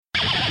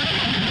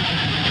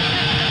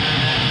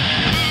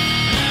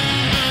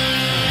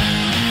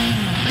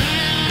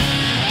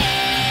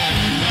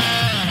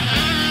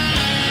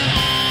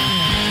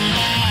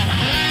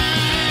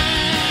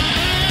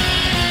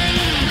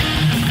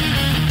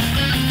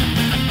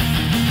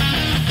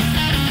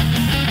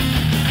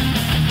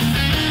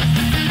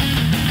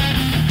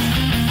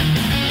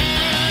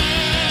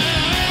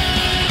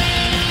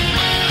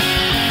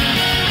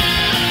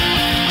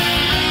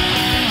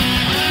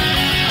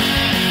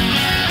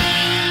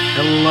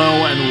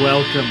Hello and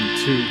welcome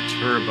to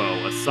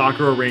Turbo, a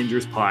Sakura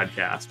Rangers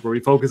podcast where we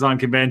focus on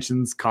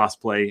conventions,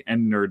 cosplay,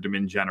 and nerddom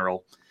in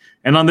general.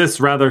 And on this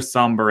rather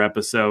somber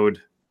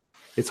episode,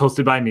 it's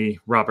hosted by me,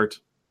 Robert,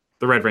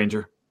 the Red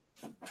Ranger.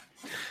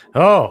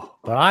 Oh,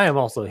 but I am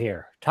also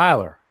here,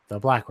 Tyler, the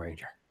Black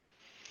Ranger.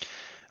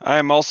 I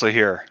am also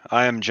here.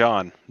 I am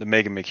John, the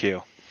Megan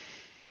McHugh.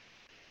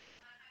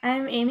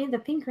 I'm Amy, the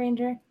Pink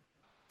Ranger.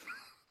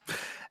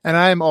 And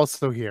I am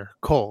also here,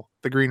 Cole,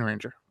 the Green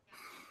Ranger.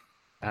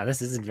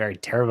 This isn't very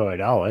turbo at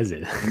all, is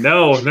it?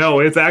 No,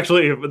 it's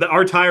actually,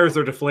 our tires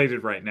are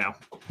deflated right now.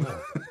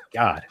 Oh,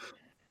 God.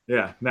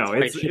 Yeah, no,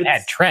 it's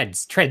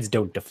treads. Treads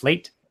don't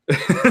deflate.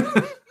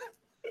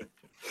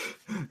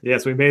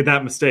 Yes, we made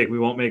that mistake. We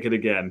won't make it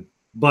again.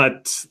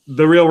 But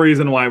the real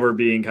reason why we're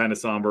being kind of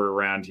somber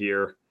around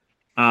here,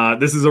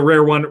 this is a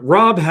rare one.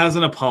 Rob has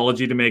an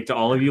apology to make to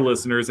all of you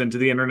listeners and to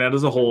the internet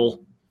as a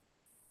whole.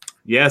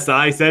 Yes,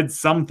 I said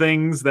some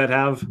things that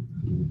have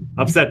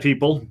upset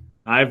people.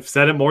 I've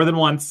said it more than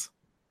once.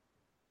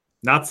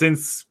 Not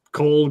since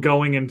Cole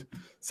going and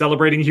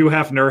celebrating Hugh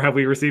Hefner have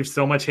we received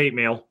so much hate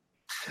mail.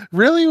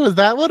 Really? Was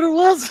that what it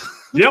was?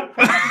 Yep.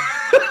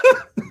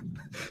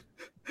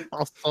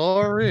 Oh,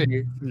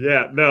 sorry.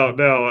 Yeah,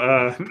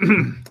 no.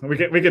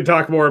 We can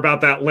talk more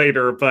about that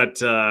later,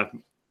 but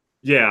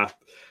yeah.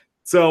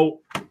 So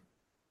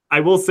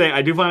I will say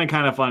I do find it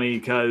kind of funny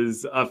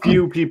because a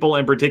few people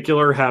in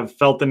particular have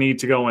felt the need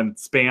to go and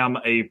spam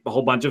a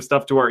whole bunch of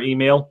stuff to our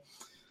email.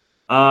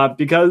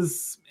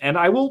 Because, and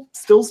I will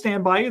still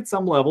stand by at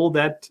some level,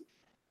 that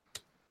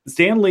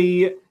Stan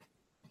Lee,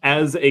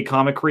 as a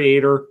comic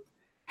creator,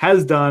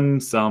 has done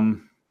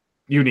some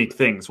unique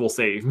things, we'll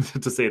say,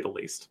 to say the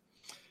least.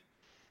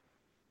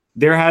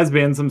 There has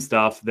been some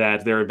stuff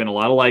that there have been a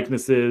lot of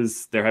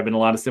likenesses, there have been a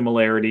lot of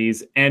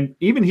similarities, and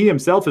even he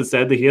himself has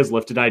said that he has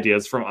lifted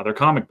ideas from other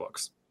comic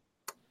books.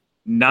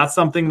 Not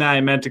something that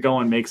I meant to go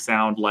and make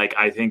sound like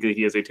I think that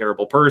he is a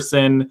terrible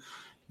person,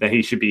 that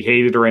he should be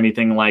hated or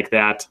anything like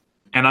that.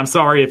 And I'm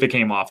sorry if it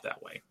came off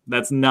that way.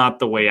 That's not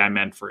the way I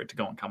meant for it to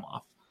go and come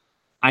off.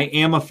 I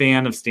am a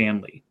fan of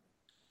Stan Lee.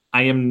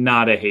 I am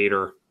not a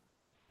hater.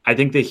 I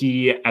think that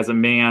he, as a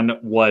man,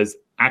 was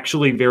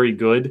actually very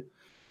good.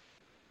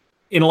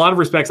 In a lot of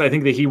respects, I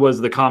think that he was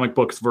the comic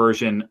books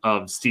version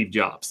of Steve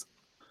Jobs.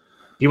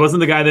 He wasn't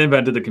the guy that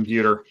invented the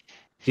computer.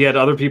 He had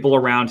other people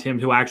around him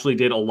who actually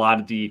did a lot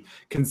of the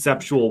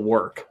conceptual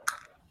work.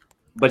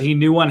 But he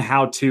knew on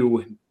how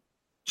to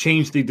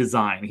change the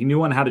design. He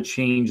knew on how to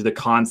change the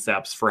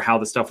concepts for how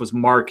the stuff was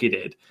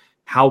marketed,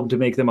 how to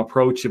make them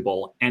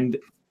approachable, and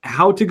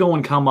how to go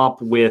and come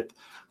up with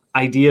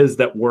ideas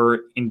that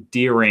were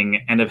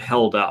endearing and have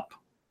held up.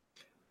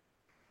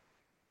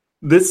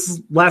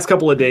 This last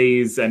couple of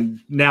days,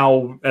 and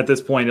now at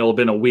this point it'll have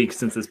been a week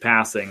since his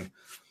passing,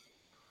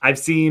 I've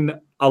seen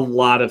a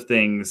lot of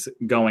things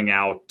going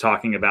out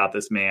talking about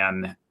this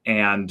man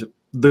and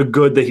the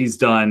good that he's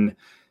done,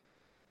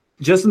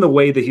 just in the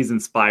way that he's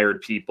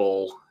inspired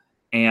people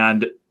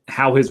and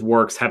how his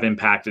works have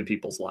impacted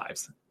people's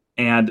lives.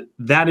 And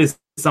that is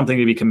something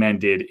to be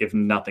commended, if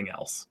nothing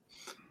else.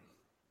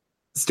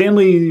 Stan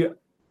Lee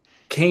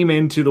came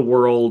into the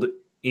world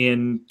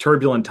in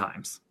turbulent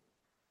times.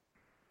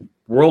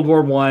 World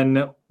War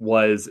I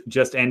was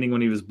just ending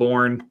when he was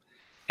born,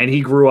 and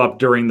he grew up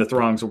during the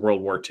throngs of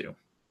World War II.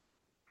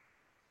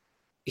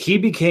 He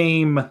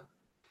became,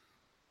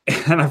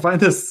 and I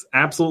find this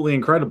absolutely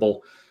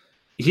incredible,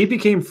 he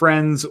became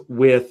friends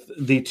with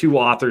the two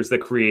authors that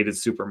created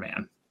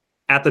Superman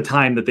at the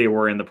time that they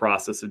were in the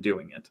process of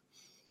doing it.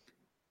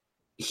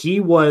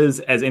 He was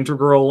as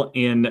integral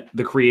in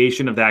the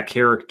creation of that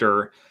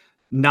character,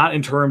 not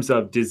in terms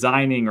of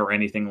designing or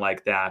anything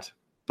like that,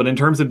 but in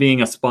terms of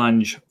being a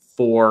sponge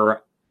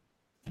for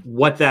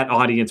what that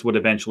audience would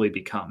eventually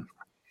become.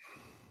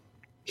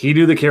 He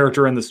knew the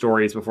character and the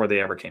stories before they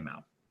ever came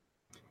out.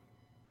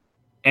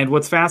 And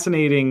what's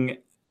fascinating,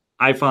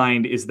 I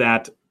find, is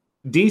that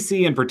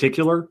DC in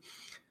particular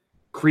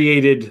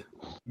created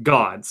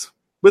gods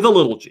with a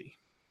little g.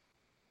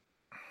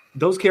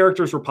 Those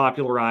characters were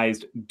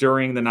popularized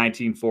during the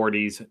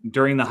 1940s,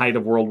 during the height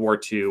of World War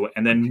II,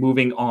 and then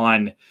moving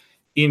on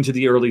into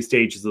the early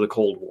stages of the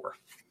Cold War.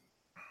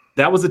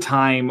 That was a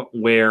time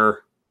where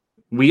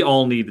we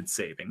all needed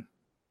saving.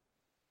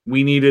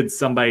 We needed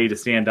somebody to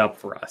stand up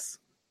for us.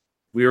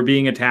 We were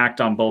being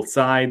attacked on both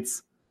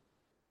sides.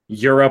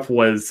 Europe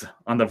was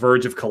on the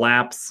verge of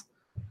collapse.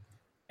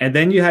 And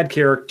then you had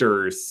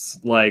characters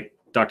like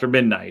Dr.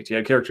 Midnight. You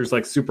had characters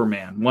like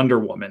Superman, Wonder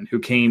Woman, who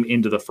came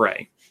into the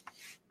fray.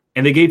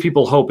 And they gave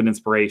people hope and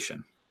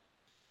inspiration.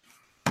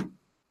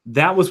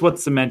 That was what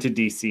cemented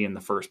DC in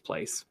the first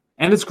place.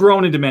 And it's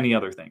grown into many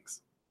other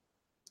things.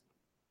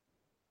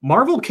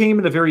 Marvel came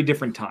at a very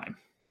different time.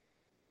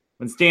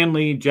 When Stan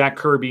Lee, Jack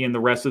Kirby, and the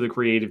rest of the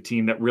creative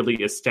team that really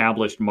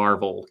established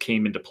Marvel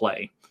came into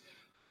play,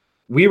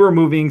 we were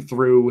moving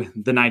through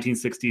the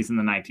 1960s and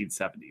the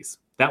 1970s.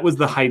 That was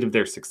the height of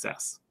their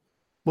success.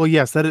 Well,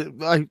 yes, that is,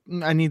 I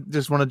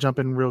just want to jump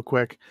in real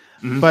quick.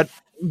 Mm-hmm. But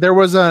there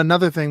was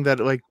another thing that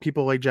like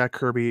people like Jack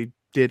Kirby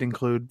did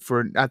include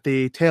at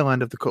the tail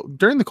end of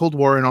during the Cold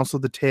War, and also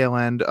the tail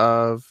end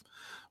of,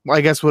 well,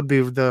 I guess would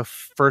be the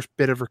first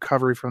bit of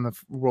recovery from the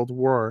World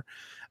War,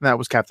 and that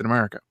was Captain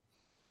America.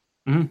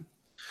 Mm-hmm.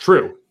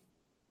 True.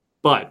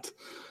 But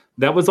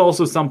that was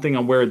also something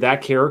on where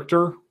that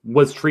character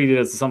was treated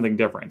as something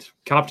different.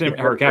 Captain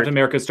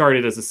America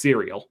started as a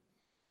serial,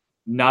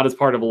 not as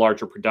part of a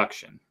larger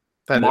production.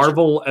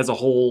 Marvel as a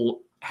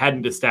whole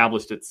hadn't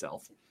established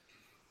itself.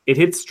 It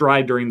hit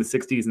stride during the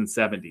 60s and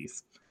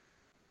 70s,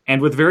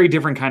 and with very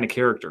different kind of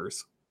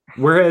characters.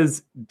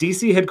 Whereas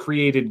DC had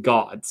created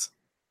gods,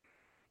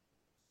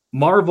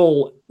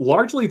 Marvel,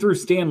 largely through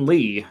Stan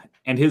Lee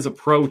and his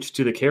approach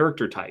to the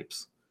character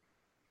types,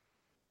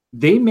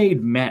 they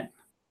made men.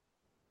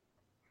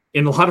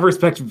 In a lot of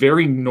respects,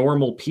 very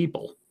normal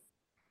people.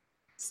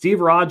 Steve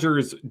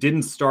Rogers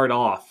didn't start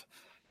off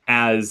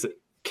as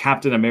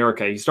Captain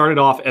America. He started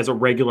off as a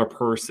regular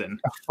person.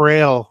 A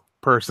frail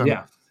person.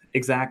 Yeah,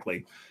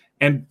 exactly.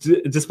 And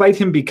despite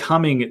him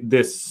becoming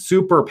this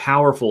super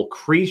powerful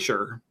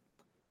creature,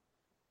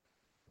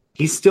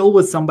 he still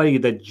was somebody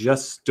that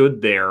just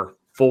stood there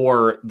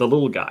for the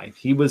little guy.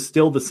 He was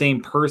still the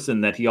same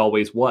person that he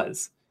always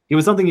was. He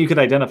was something you could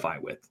identify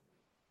with.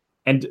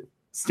 And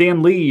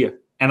Stan Lee,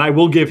 and I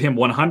will give him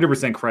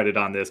 100% credit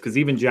on this, because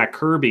even Jack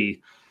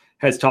Kirby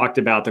has talked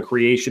about the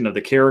creation of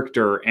the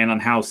character and on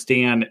how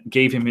Stan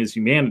gave him his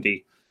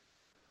humanity.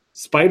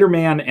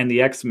 Spider-Man and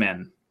the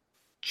X-Men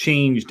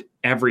changed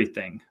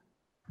everything.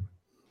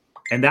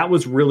 And that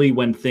was really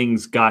when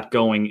things got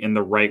going in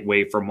the right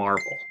way for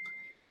Marvel.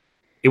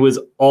 It was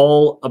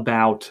all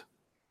about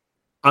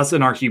us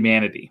and our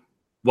humanity.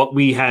 What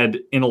we had,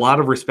 in a lot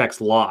of respects,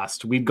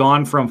 lost. We'd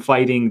gone from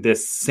fighting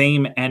this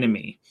same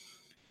enemy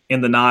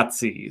in the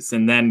Nazis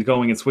and then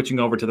going and switching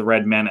over to the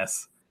Red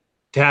Menace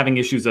to having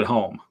issues at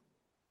home.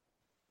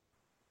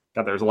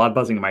 God, there's a lot of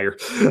buzzing in my ear.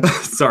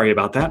 Sorry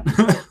about that.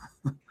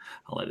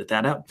 I'll edit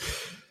that out.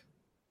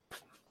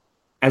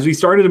 As we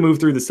started to move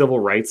through the civil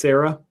rights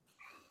era,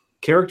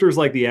 characters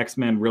like the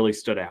X-Men really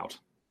stood out.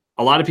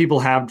 A lot of people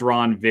have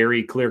drawn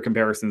very clear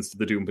comparisons to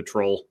the Doom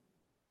Patrol.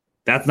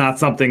 That's not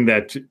something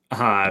that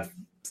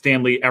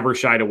Stan Lee ever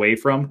shied away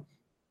from.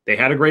 They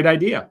had a great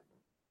idea,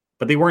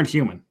 but they weren't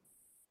human.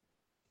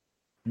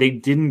 They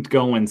didn't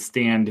go and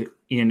stand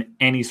in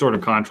any sort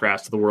of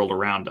contrast to the world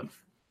around them.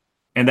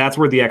 And that's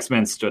where the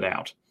X-Men stood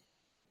out.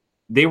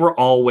 They were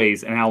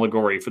always an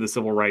allegory for the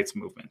civil rights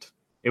movement.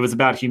 It was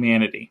about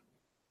humanity.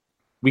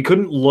 We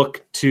couldn't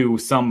look to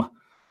some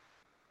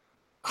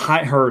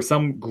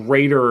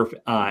greater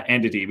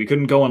entity. We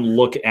couldn't go and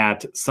look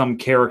at some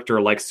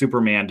character like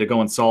Superman to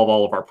go and solve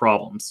all of our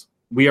problems.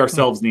 We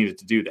ourselves needed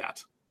to do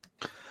that.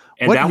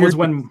 And what that was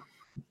when...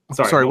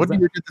 Sorry,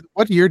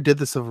 what year did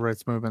the civil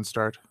rights movement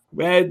start?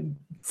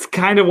 It's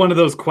kind of one of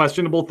those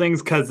questionable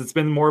things, because it's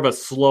been more of a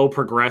slow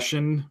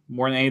progression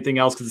more than anything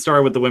else, because it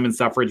started with the women's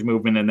suffrage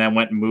movement and then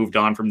went and moved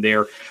on from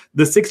there.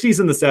 The 60s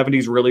and the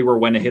 70s really were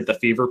when it hit the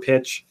fever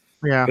pitch.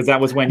 Yeah. Because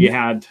that was when you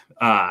had...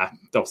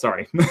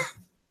 sorry.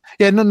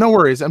 Yeah, no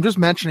worries. I'm just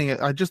mentioning it.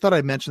 I just thought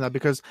I'd mention that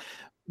because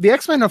the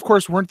X-Men, of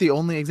course, weren't the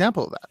only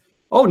example of that.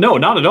 Oh, no,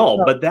 not at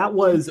all. But that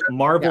was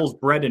Marvel's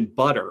bread and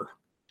butter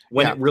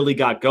when it really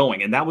got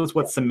going. And that was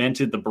what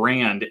cemented the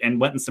brand and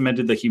went and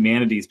cemented the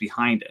humanities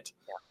behind it.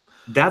 Yeah.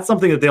 That's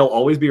something that they'll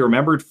always be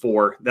remembered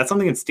for. That's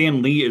something that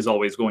Stan Lee is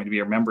always going to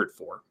be remembered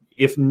for.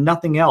 If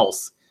nothing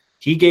else,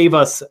 he gave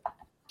us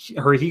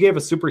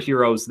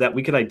superheroes that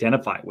we could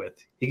identify with.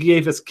 He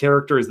gave us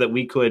characters that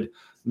we could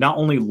not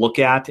only look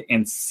at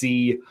and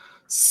see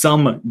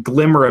some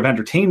glimmer of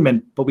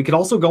entertainment, but we could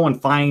also go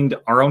and find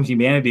our own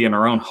humanity and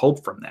our own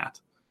hope from that.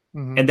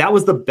 Mm-hmm. And that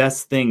was the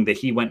best thing that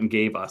he went and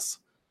gave us.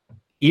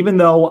 Even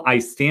though I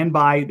stand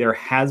by, there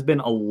has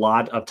been a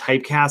lot of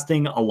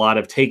typecasting, a lot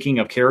of taking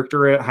of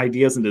character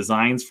ideas and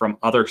designs from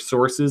other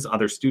sources,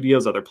 other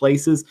studios, other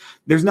places.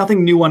 There's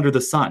nothing new under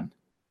the sun.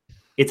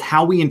 It's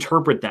how we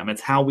interpret them.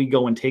 It's how we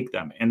go and take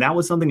them. And that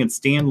was something that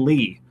Stan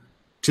Lee,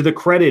 to the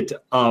credit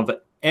of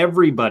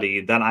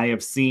everybody that I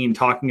have seen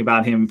talking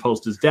about him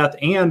post his death,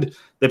 and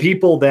the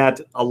people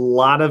that a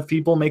lot of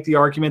people make the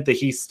argument that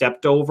he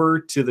stepped over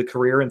to the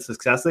career and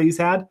success that he's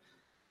had,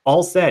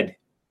 all said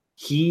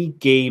he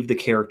gave the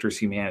characters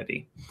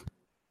humanity.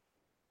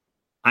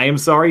 I am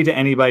sorry to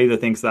anybody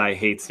that thinks that I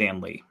hate Stan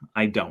Lee.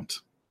 I don't.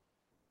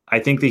 I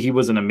think that he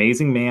was an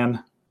amazing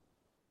man.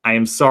 I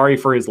am sorry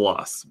for his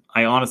loss.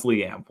 I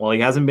honestly am. While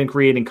he hasn't been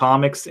creating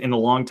comics in a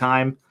long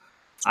time,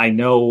 I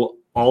know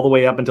all the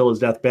way up until his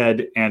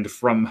deathbed and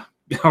from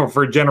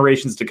for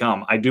generations to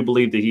come, I do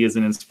believe that he is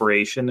an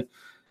inspiration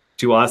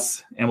to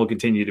us and will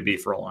continue to be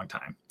for a long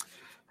time.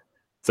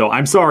 So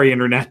I'm sorry,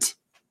 Internet.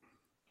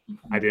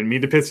 I didn't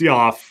mean to piss you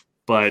off,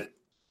 but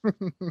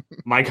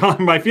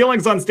my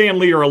feelings on Stan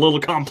Lee are a little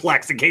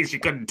complex, in case you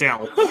couldn't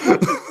tell.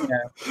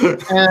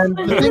 And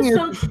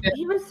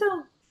he was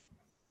so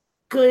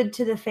good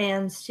to the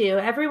fans too.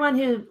 Everyone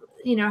who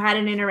had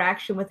an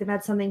interaction with him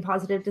had something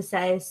positive to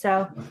say.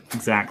 So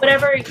exactly,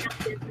 whatever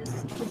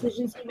business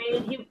decisions he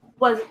made,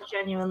 was a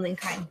genuinely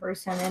kind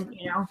person, and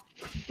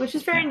which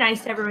is very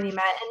nice to everyone he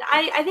met. And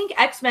I think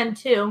X-Men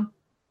too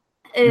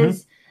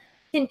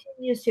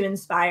continues to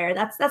inspire.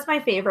 That's my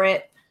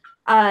favorite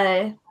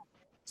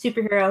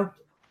superhero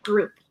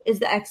group is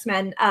the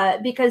X-Men,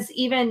 because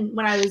even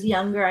when I was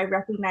younger, I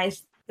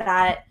recognized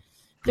that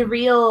the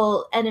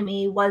real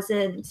enemy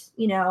wasn't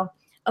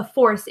a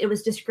force, it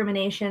was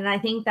discrimination. And I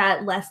think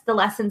that the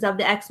lessons of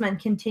the X-Men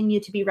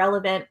continue to be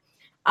relevant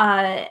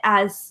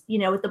as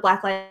with the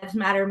Black Lives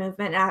Matter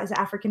movement, as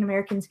African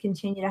Americans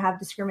continue to have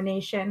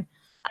discrimination.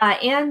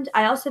 And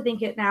I also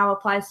think it now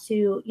applies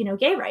to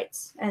gay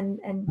rights and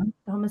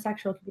the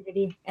homosexual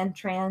community and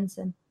trans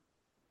and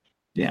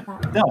no,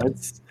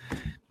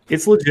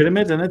 it's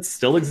legitimate and it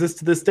still exists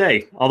to this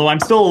day. Although I'm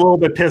still a little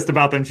bit pissed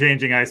about them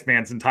changing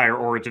Iceman's entire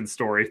origin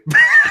story.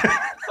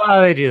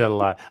 Well, they do that a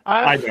lot.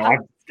 I know.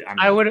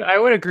 I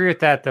would agree with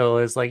that though.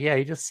 Is like, yeah,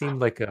 he just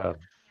seemed like a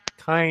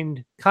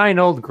kind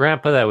old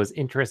grandpa that was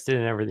interested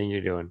in everything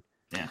you're doing.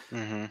 Yeah,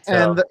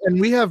 So, And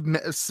we have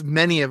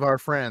many of our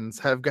friends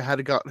have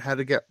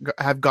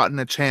gotten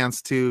a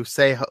chance to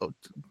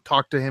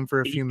talk to him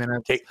for a few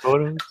minutes, take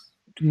photos.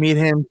 meet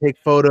him, take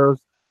photos,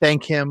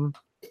 thank him.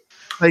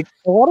 Like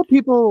a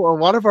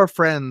lot of our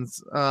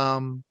friends,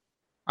 I'm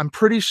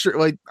pretty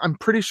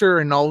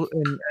sure in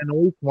at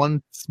least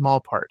one small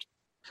part,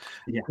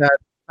 that the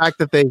fact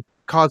that they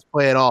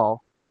cosplay at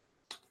all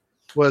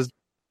was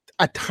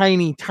a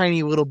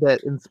tiny little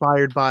bit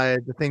inspired by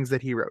the things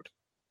that he wrote.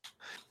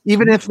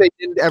 Even if they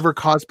didn't ever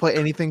cosplay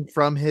anything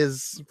from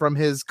his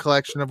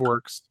collection of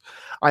works,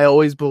 I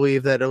always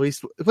believe that at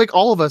least like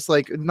all of us,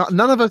 like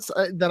none of us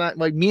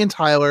like me and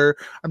Tyler.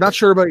 I'm not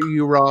sure about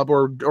you, Rob,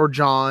 or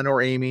John or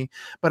Amy,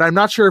 but I'm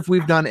not sure if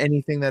we've done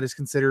anything that is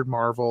considered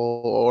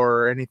Marvel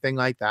or anything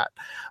like that.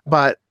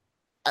 But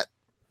I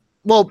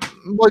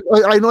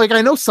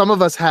know some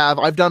of us have.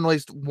 I've done at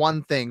least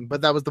one thing,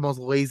 but that was the most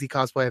lazy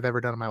cosplay I've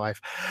ever done in my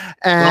life.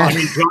 And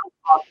John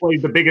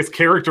cosplayed the biggest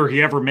character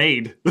he ever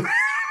made.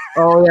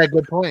 Oh yeah,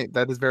 good point.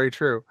 That is very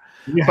true.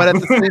 Yeah. But at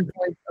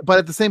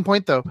the same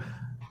point, though,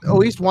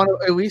 all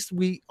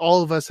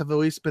of us have at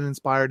least been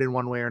inspired in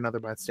one way or another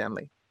by Stan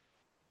Lee.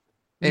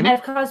 Amy?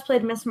 I've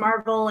cosplayed Miss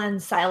Marvel and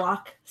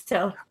Psylocke,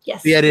 so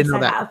yes. Yeah, I didn't know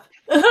that.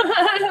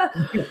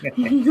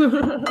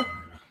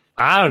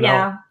 I don't know.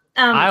 Yeah.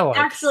 like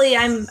Actually,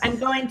 I'm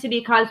going to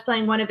be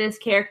cosplaying one of his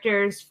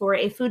characters for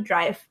a food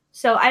drive.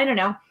 So I don't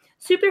know.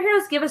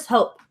 Superheroes give us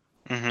hope,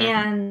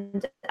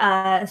 and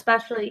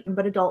especially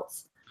but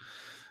adults.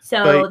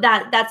 So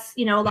that's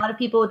a lot of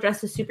people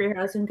dress as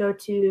superheroes and go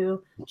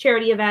to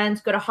charity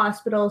events, go to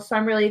hospitals. So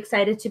I'm really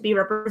excited to be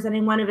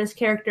representing one of his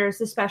characters,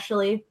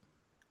 especially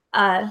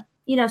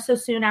so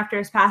soon after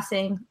his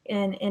passing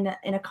in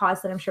a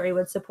cause that I'm sure he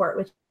would support,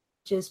 which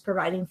is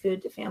providing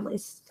food to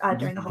families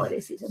during the holiday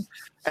season.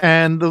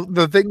 And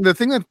the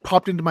thing that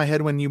popped into my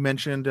head when you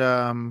mentioned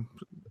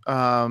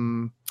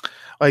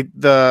like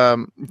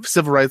the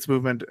civil rights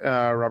movement,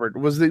 Robert,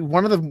 was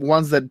one of the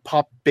ones that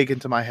popped big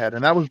into my head,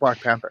 and that was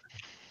Black Panther.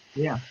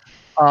 Yeah.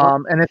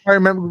 And if I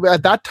remember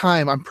at that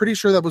time, I'm pretty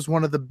sure that was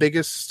one of the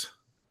biggest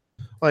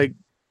like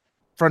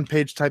front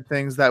page type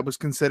things that was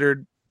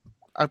considered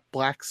a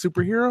black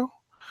superhero.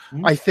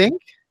 I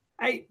think.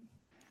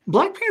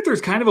 Black Panther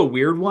is kind of a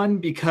weird one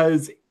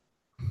because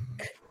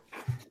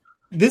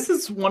this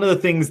is one of the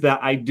things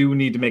that I do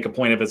need to make a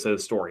point of as a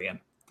historian.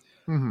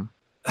 Mm-hmm.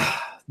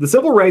 The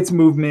civil rights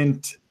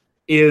movement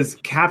is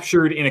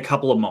captured in a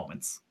couple of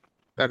moments.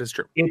 That is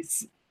true.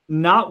 It's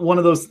not one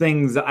of those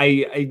things.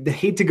 I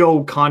hate to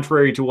go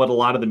contrary to what a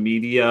lot of the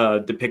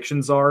media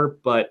depictions are,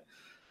 but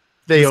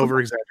they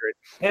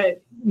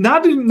over-exaggerate.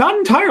 Not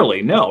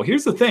entirely. No,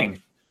 here's the thing.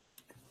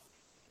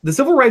 The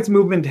civil rights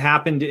movement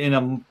happened in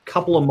a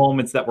couple of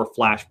moments that were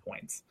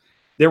flashpoints.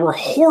 There were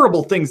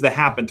horrible things that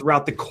happened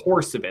throughout the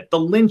course of it. The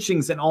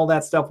lynchings and all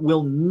that stuff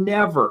will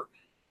never,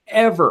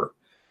 ever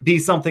be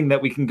something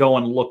that we can go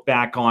and look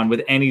back on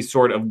with any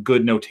sort of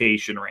good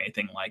notation or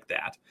anything like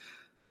that.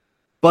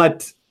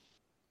 But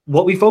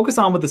what we focus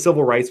on with the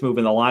civil rights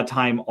movement a lot of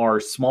time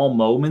are small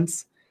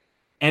moments.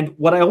 And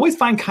what I always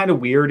find kind of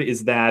weird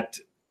is that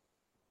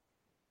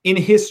in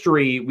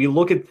history, we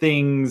look at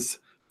things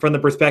from the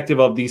perspective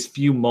of these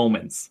few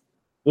moments.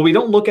 What we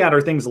don't look at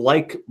are things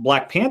like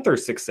Black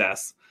Panther's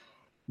success.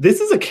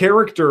 This is a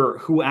character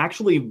who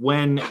actually,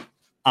 when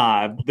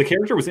the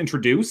character was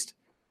introduced,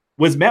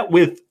 was met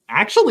with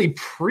actually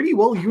pretty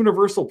well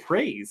universal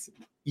praise.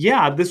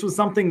 Yeah, this was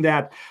something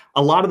that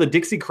a lot of the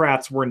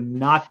Dixiecrats were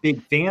not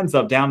big fans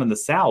of down in the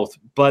South.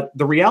 But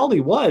the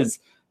reality was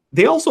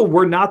they also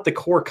were not the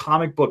core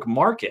comic book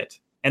market.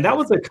 And that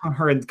was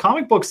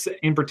comic books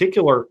in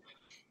particular,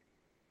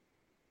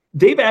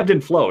 they've ebbed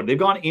and flowed. They've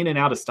gone in and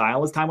out of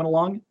style as time went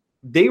along.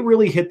 They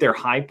really hit their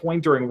high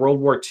point during World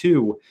War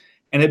II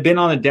and had been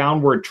on a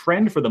downward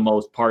trend for the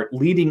most part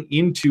leading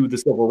into the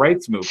civil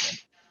rights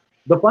movement.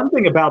 The fun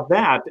thing about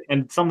that,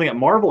 and something that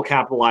Marvel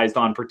capitalized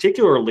on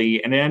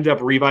particularly, and it ended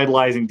up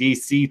revitalizing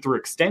DC through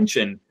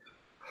extension,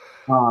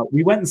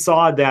 we went and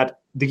saw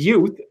that the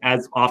youth,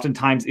 as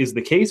oftentimes is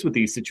the case with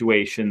these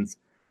situations,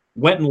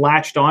 went and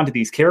latched onto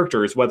these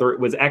characters, whether it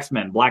was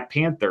X-Men, Black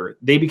Panther,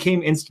 they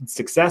became instant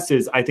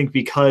successes, I think,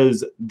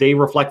 because they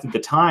reflected the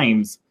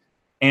times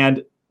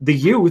and the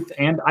youth.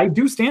 And I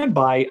do stand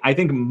by, I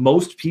think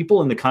most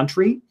people in the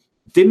country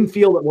didn't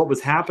feel that what was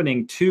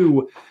happening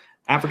to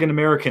African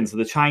Americans, to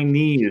the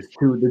Chinese,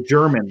 to the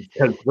Germans,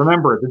 because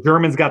remember, the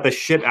Germans got the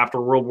shit after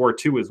World War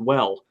II as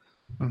well.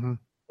 Mhm.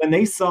 When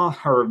they saw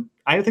her,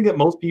 I think that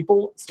most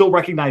people still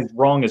recognized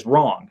wrong as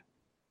wrong.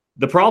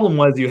 The problem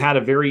was you had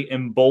a very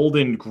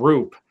emboldened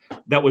group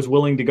that was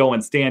willing to go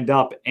and stand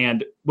up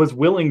and was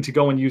willing to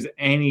go and use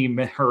any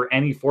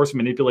force of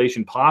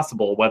manipulation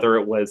possible, whether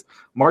it was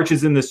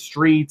marches in the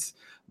streets,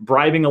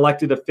 bribing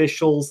elected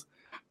officials.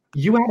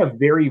 You had a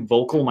very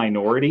vocal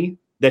minority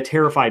that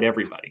terrified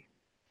everybody.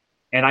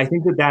 And I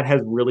think that that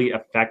has really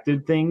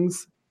affected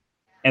things.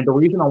 And the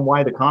reason on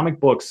why the comic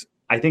books,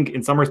 I think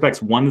in some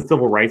respects, won the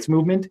civil rights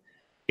movement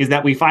is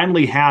that we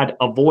finally had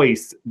a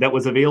voice that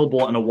was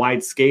available on a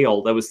wide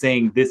scale that was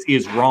saying this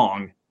is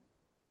wrong,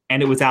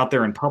 and it was out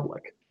there in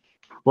public.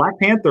 Black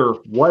Panther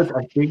was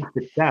a big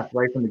success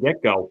right from the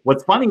get-go.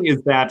 What's funny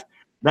is that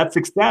that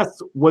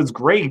success was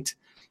great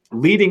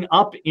leading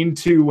up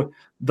into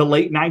the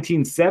late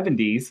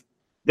 1970s.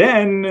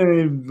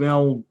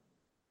 Then,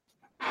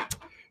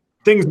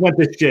 things went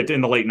to shit in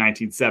the late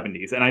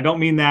 1970s. And I don't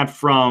mean that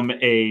from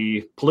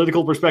a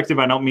political perspective.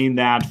 I don't mean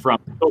that from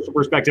a social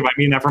perspective. I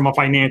mean that from a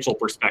financial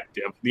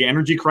perspective. The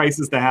energy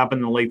crisis that happened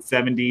in the late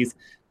 70s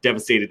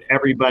devastated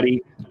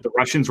everybody. The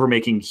Russians were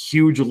making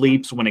huge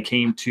leaps when it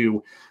came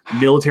to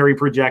military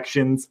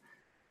projections.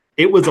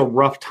 It was a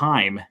rough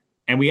time.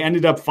 And we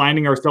ended up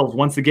finding ourselves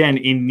once again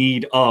in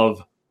need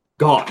of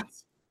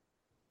gods.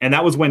 And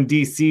that was when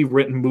DC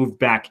moved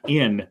back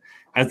in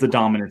as the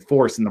dominant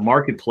force in the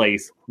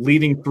marketplace,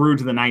 leading through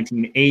to the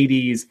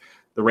 1980s,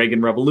 the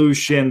Reagan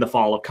Revolution, the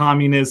fall of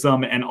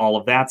communism, and all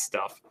of that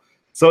stuff.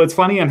 So it's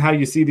funny on how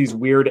you see these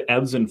weird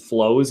ebbs and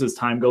flows as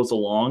time goes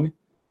along,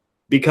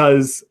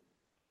 because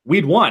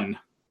we'd won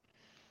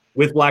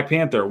with Black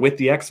Panther, with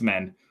the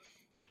X-Men,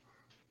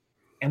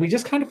 and we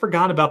just kind of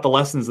forgot about the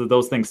lessons that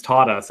those things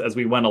taught us as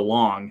we went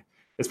along,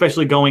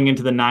 especially going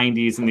into the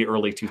 90s and the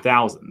early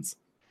 2000s.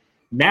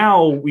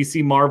 Now we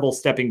see Marvel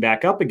stepping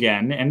back up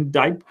again, and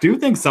I do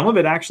think some of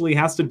it actually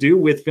has to do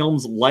with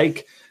films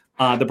like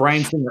the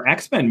Bryan Singer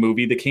X-Men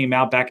movie that came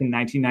out back in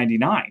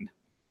 1999.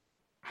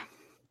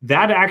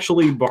 That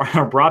actually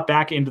brought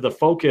back into the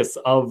focus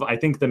of, I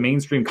think, the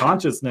mainstream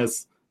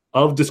consciousness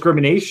of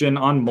discrimination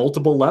on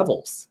multiple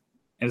levels,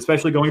 and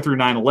especially going through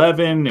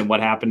 9/11 and what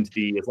happened to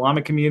the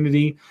Islamic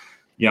community.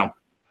 No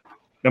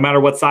matter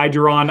what side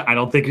you're on, I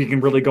don't think you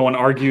can really go and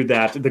argue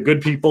that the good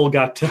people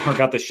got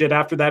the shit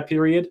after that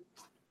period.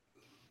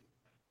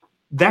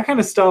 That kind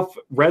of stuff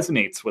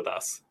resonates with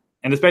us.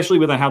 And especially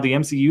with how the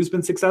MCU's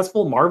been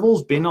successful,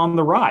 Marvel's been on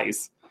the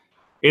rise.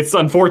 It's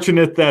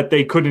unfortunate that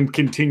they couldn't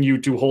continue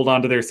to hold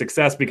on to their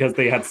success because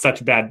they had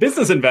such bad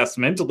business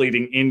investment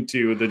leading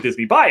into the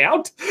Disney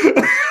buyout.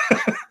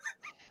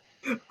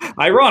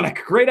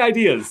 Ironic. Great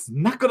ideas.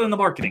 Not good in the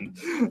marketing.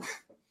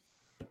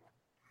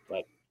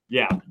 But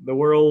yeah, the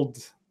world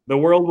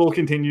will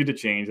continue to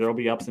change. There will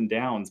be ups and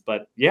downs.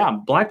 But yeah,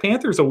 Black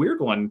Panther's a weird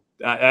one.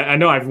 I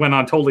know I've went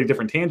on a totally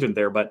different tangent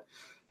there, but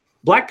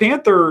Black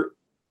Panther,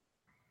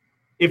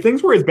 if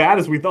things were as bad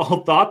as we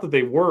all thought that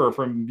they were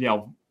from,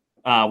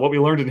 what we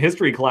learned in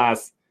history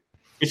class,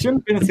 it shouldn't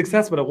have been a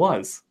success, but it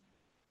was.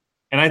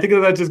 And I think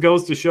that just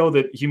goes to show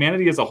that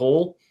humanity as a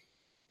whole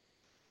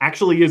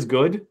actually is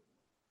good.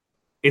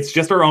 It's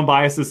just our own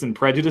biases and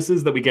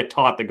prejudices that we get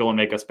taught that go and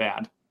make us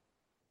bad.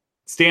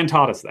 Stan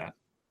taught us that.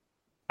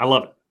 I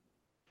love it.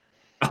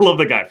 I love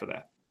the guy for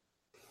that.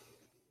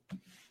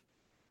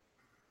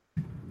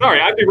 Sorry,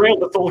 I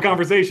derailed this whole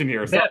conversation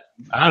here. So.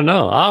 I don't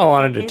know. I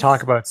wanted to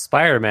talk about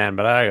Spider-Man,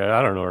 but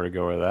I don't know where to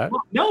go with that.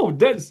 No,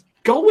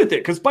 go with it,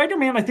 because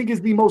Spider-Man, I think,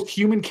 is the most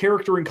human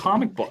character in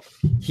comic book.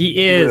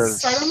 He is.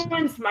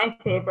 Spider-Man's my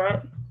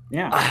favorite.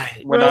 Yeah.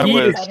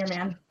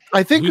 Spider-Man.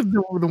 I think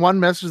the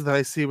one message that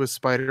I see with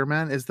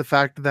Spider-Man is the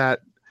fact that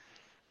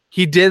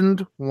he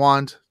didn't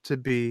want to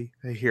be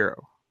a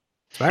hero.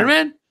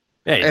 Spider-Man?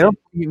 Yeah,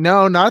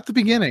 no, not at the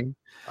beginning.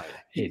 Oh,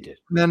 yeah, he did.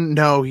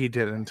 No, he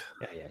didn't.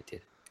 Yeah, he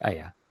did. Oh,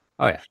 yeah.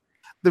 Oh, yeah.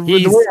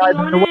 He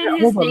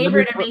wanted his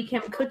neighbor to make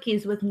him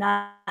cookies with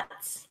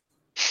nuts.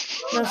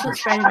 That's what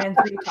Spider-Man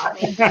 3 taught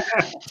me.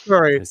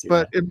 Sorry,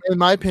 but in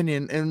my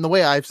opinion, and the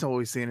way I've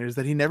always seen it, is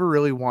that he never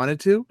really wanted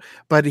to,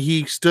 but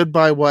he stood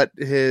by what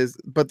his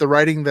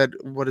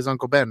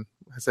Uncle Ben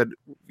said.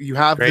 You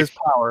have this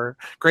power.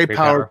 Great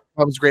power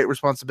comes great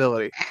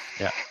responsibility.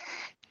 Yeah.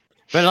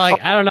 But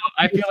I don't know.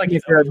 I feel like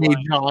he's because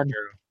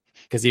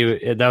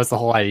that was the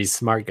whole idea. He's a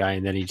smart guy,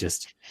 and then he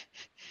just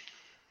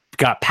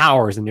got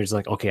powers, and there's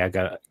okay, I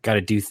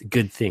gotta do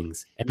good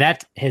things, and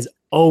that has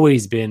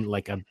always been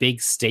like a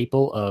big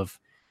staple of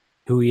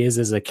who he is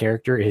as a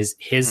character. His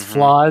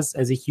flaws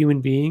as a human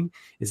being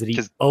is that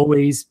he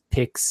always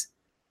picks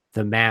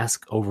the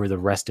mask over the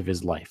rest of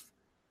his life.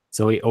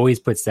 So he always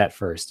puts that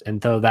first,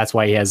 and that's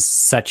why he has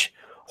such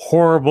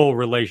horrible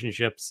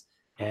relationships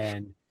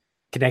and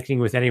connecting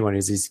with anyone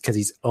is because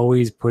he's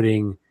always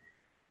putting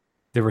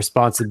the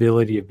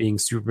responsibility of being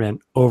Superman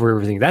over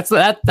everything.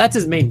 That's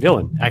his main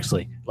villain,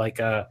 actually. Like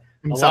a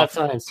lot of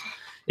times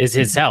is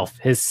his self.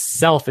 His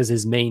self is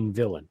his main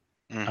villain.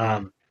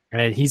 Mm-hmm.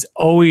 And he's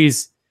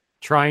always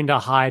trying to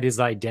hide his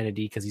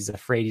identity because he's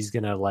afraid he's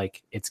gonna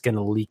it's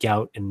gonna leak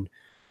out. And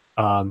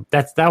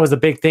that was a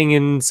big thing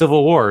in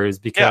Civil War, is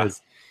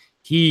because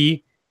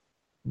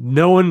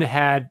no one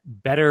had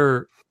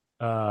better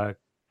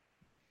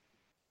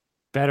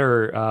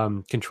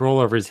control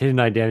over his hidden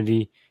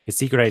identity, his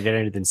secret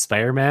identity, than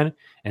Spider-Man.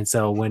 And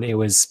so when it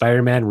was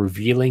Spider-Man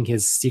revealing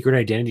his secret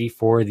identity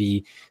for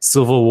the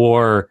Civil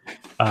War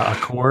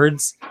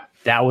Accords,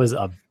 that was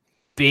a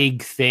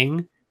big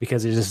thing,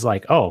 because it's just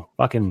like, oh,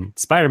 fucking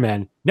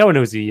Spider-Man, no one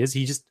knows who he is.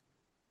 He's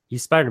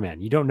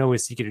Spider-Man. You don't know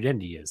his secret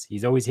identity is.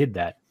 He's always hid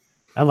that,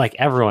 unlike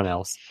everyone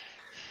else.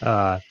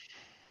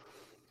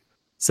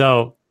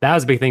 So that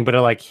was a big thing. But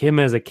like him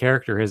as a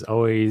character has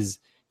always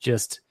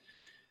just,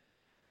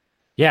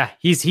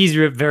 he's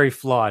very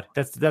flawed.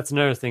 That's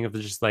another thing of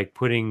just like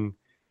putting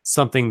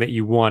something that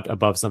you want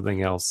above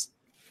something else.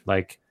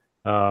 Like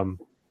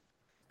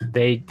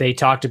they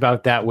talked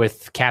about that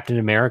with Captain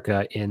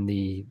America in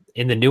the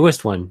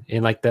newest one,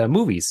 in like the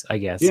movies, I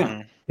guess.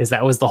 Yeah. Is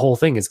that was the whole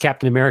thing, is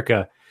Captain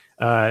America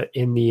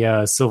in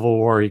the Civil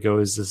War, he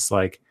goes just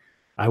like,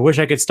 I wish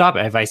I could stop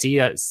it. If I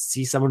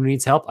see someone who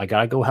needs help, I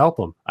gotta go help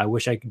them. I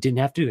wish I didn't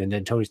have to. And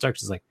then Tony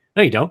Stark's is like,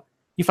 no, you don't.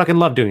 You fucking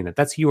love doing that.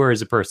 That's who you are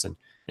as a person.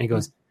 And he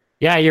goes,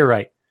 yeah, you're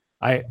right.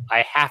 I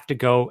have to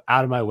go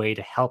out of my way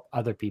to help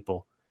other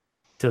people,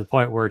 to the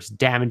point where it's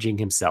damaging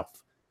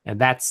himself.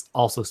 And that's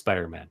also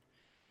Spider-Man.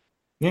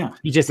 Yeah,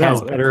 he just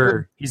has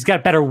better. He's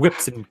got better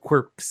whips and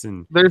quirks.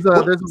 And there's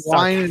a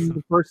line in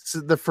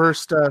the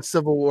first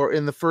Civil War,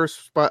 in the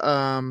first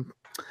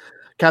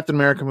Captain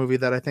America movie,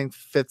 that I think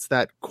fits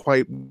that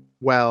quite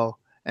well.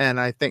 And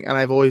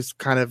I've always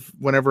kind of,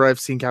 whenever I've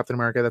seen Captain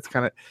America, that's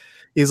kind of,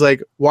 he's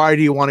like, why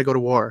do you want to go to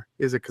war?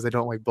 Is it because I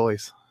don't like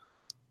bullies?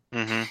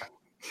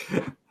 Mm-hmm.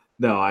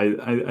 No,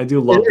 I do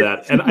love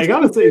that. And I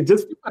gotta say,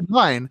 just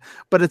line,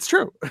 but it's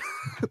true.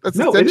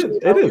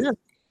 It is.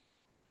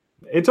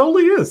 It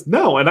totally is.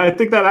 No, and I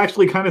think that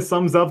actually kind of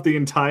sums up the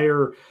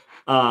entire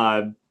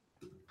not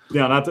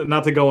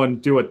to go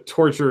and do a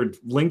tortured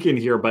Lincoln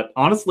here, but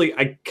honestly,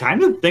 I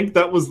kind of think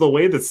that was the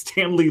way that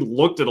Stan Lee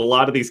looked at a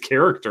lot of these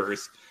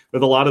characters,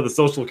 with a lot of the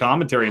social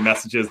commentary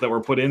messages that were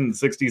put in the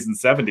 60s and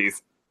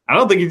 70s.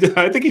 I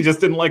think he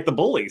just didn't like the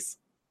bullies.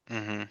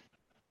 Mm-hmm. You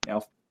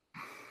know,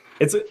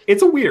 it's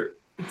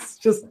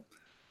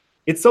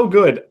so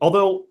good.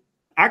 Although,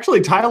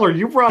 actually, Tyler,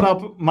 you brought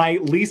up my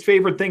least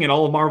favorite thing in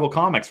all of Marvel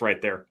Comics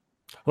right there.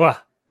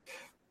 What?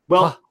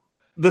 Well,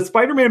 the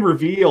Spider-Man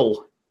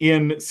reveal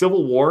in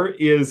Civil War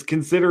is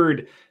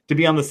considered to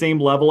be on the same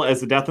level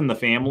as the Death in the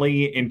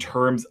Family in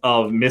terms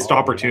of missed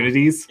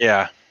opportunities.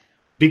 Yeah.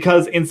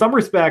 Because in some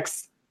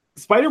respects,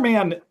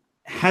 Spider-Man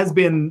has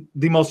been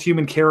the most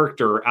human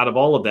character out of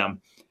all of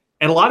them.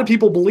 And a lot of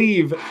people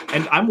believe,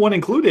 and I'm one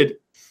included,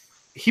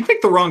 he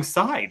picked the wrong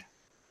side.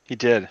 He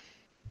did.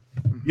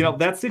 You know,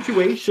 that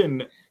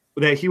situation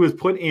that he was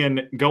put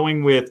in,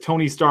 going with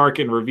Tony Stark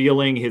and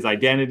revealing his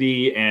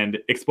identity and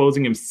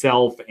exposing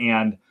himself,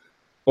 and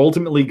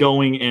ultimately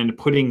going and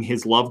putting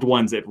his loved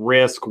ones at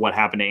risk, what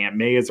happened to Aunt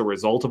May as a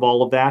result of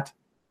all of that.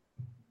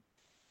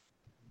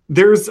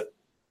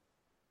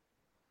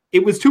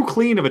 It was too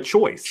clean of a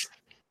choice.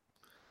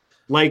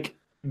 Like,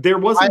 there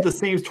wasn't the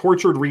same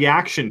tortured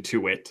reaction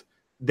to it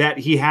that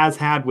he has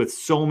had with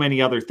so many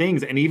other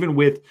things. And even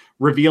with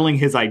revealing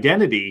his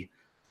identity,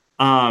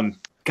 I'm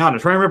trying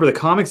to remember the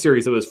comic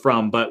series it was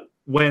from, but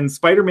when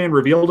Spider-Man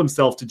revealed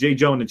himself to J.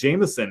 Jonah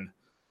Jameson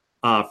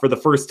for the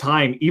first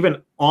time,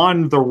 even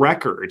on the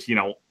record,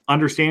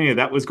 understanding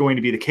that was going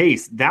to be the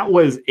case, that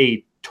was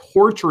a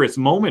torturous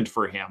moment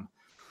for him.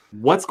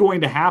 What's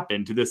going to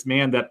happen to this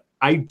man that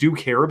I do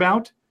care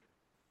about?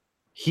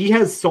 He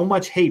has so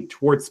much hate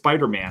towards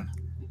Spider-Man.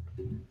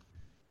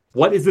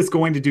 What is this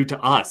going to do to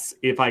us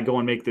if I go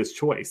and make this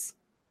choice?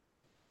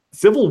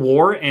 Civil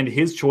War and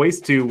his choice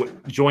to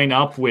join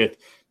up with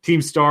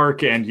Team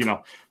Stark and,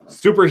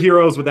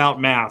 superheroes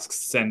without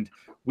masks, and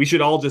we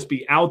should all just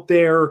be out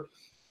there.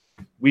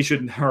 We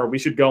should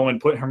go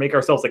and make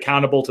ourselves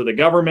accountable to the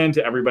government.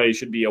 Everybody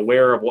should be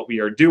aware of what we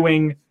are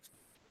doing.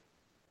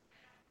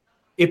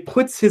 It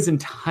puts his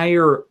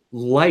entire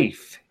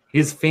life,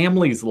 his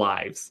family's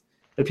lives,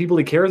 the people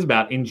he cares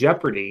about, in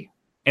jeopardy.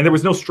 And there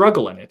was no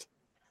struggle in it.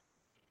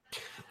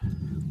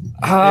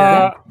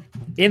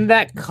 In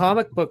that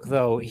comic book,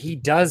 though, he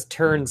does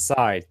turn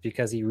sides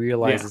because he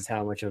realizes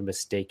how much of a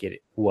mistake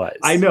it was.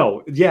 I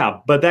know,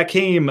 but that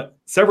came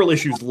several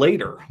issues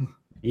later.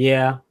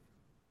 Yeah,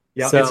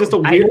 so it's just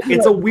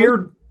a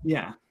weird.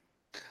 Yeah,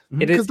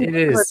 it is.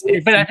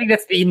 But I think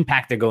that's the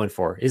impact they're going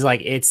for. Is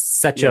like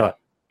it's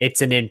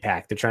an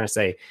impact. They're trying to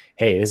say,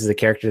 hey, this is a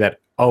character that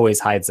always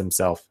hides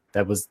himself.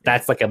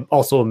 That's like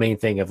also a main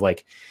thing of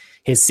like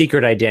his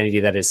secret identity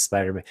that is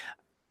Spider-Man.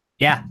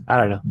 Yeah, I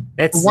don't know.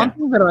 It's One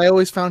thing that I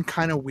always found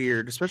kind of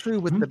weird, especially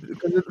with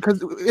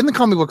because in the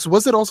comic books,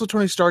 was it also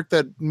Tony Stark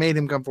that made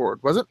him come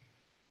forward? Was it?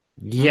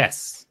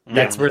 Yes,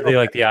 that's where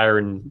the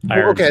Iron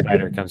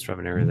Spider comes from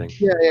and everything.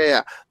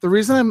 Yeah. The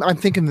reason I'm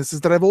thinking this is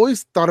that I've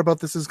always thought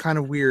about this as kind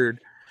of weird,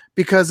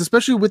 because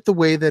especially with the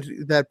way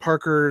that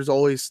Parker's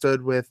always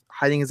stood with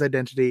hiding his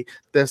identity,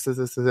 this,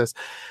 is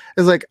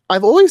like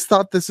I've always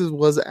thought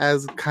was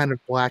as kind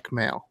of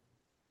blackmail.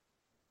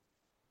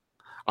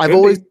 I've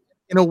always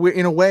in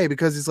a way,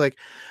 because he's like,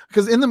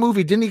 because in the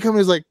movie didn't he come and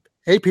he's like,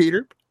 "Hey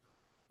Peter,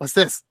 what's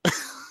this?"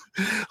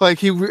 Like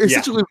he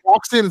essentially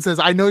walks in and says,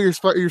 "I know you're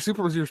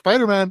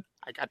Spider-Man.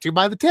 I got you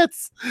by the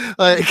tits."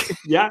 Like,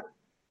 yeah,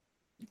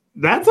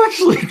 that's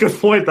actually a good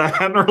point that I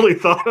hadn't really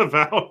thought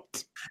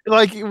about.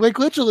 Like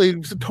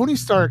literally, Tony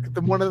Stark,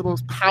 one of the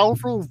most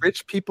powerful,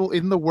 rich people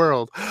in the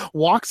world,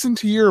 walks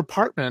into your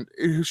apartment,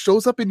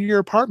 shows up in your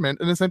apartment,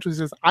 and essentially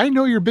says, "I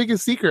know your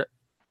biggest secret."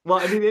 Well,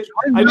 I mean,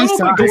 I don't know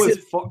if I go as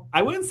far.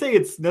 I wouldn't say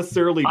it's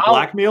necessarily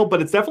blackmail, but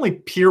it's definitely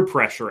peer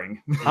pressuring.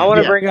 I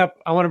want to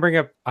bring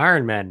up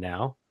Iron Man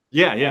now.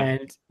 Yeah.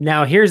 And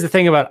now here's the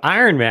thing about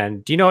Iron Man.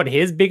 Do you know what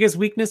his biggest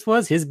weakness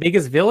was? His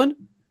biggest villain?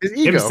 His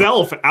ego.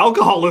 Himself.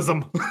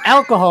 Alcoholism.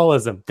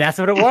 Alcoholism. That's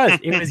what it was.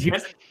 He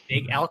was a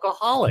big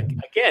alcoholic.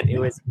 Again, it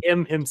was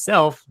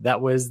himself that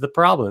was the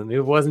problem.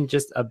 It wasn't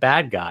just a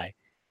bad guy.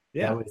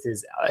 Yeah. That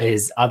was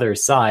his other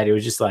side. It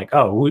was just like,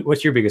 oh,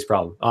 what's your biggest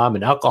problem? Oh, I'm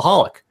an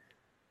alcoholic.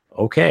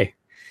 Okay.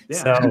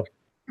 Yeah. So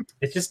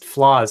it's just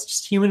flaws,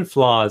 just human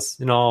flaws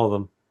in all of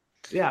them.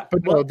 Yeah.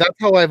 But no, that's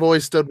how I've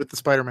always stood with the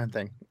Spider-Man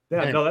thing.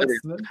 Yeah, no, that's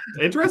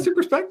interesting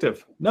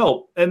perspective.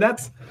 No, and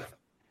that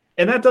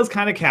does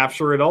kind of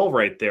capture it all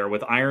right there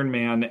with Iron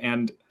Man.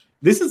 And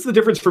this is the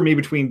difference for me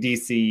between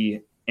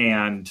DC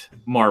and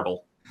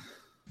Marvel.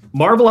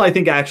 Marvel, I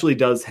think, actually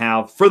does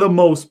have, for the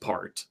most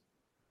part,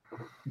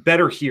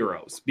 better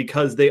heroes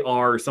because they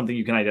are something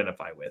you can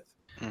identify with.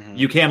 Mm-hmm.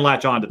 You can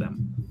latch onto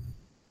them.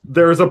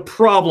 There's a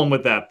problem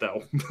with that,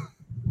 though.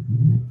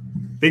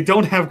 They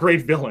don't have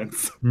great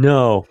villains.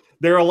 No.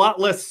 They're a lot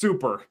less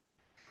super.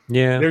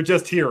 Yeah. They're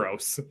just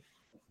heroes.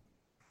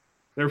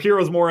 They're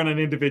heroes more on an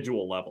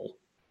individual level.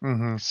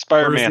 Mm-hmm.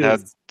 Spider-Man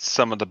had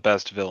some of the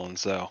best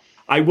villains, though.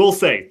 I will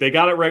say, they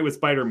got it right with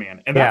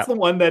Spider-Man. And that's the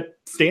one that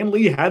Stan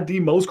Lee had the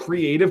most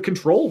creative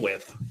control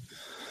with.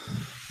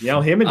 You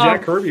know, him and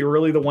Jack Kirby were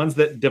really the ones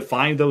that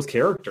defined those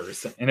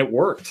characters. And it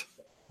worked.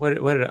 What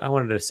I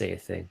wanted to say a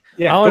thing.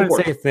 Yeah, I wanted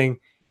to say a thing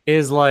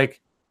is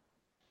like,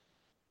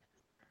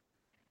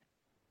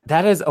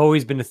 that has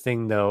always been a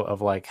thing, though,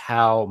 of like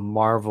how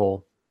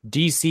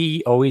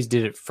DC always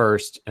did it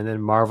first, and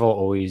then Marvel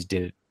always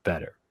did it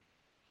better.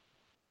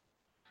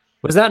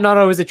 Was that not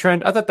always a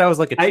trend? I thought that was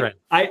like a trend.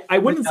 I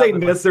wouldn't say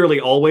necessarily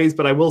always,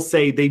 but I will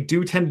say they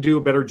do tend to do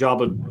a better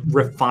job of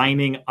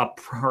refining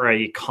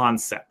a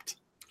concept.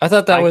 I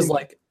thought that was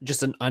like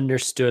just an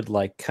understood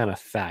like kind of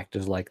fact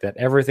of like that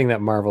everything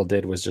that Marvel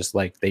did was just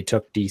like they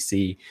took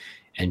DC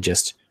and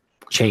just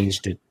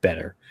changed it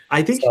better.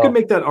 I think you could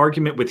make that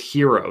argument with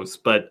heroes,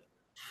 but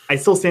I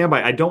still stand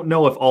by. I don't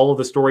know if all of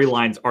the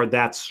storylines are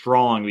that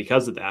strong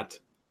because of that.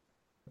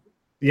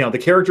 You know, the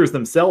characters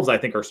themselves, I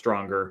think, are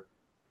stronger.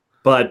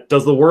 But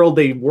does the world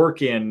they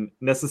work in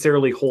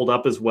necessarily hold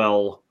up as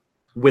well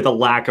with a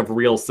lack of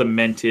real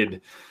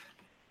cemented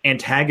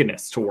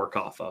antagonists to work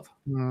off of?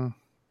 Mm.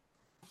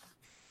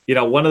 You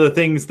know, one of the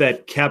things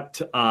that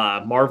kept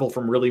Marvel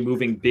from really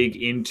moving big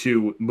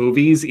into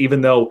movies,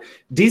 even though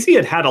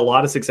DC had a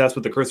lot of success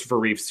with the Christopher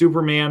Reeve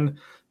Superman,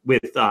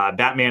 with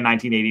Batman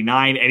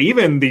 1989, and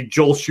even the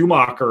Joel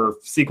Schumacher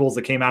sequels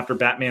that came after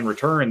Batman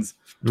Returns,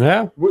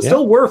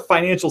 still were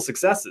financial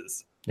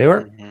successes. They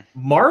were.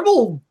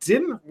 Marvel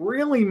didn't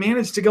really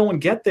manage to go and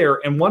get there.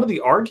 And one of the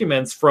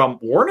arguments from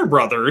Warner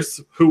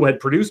Brothers, who had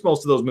produced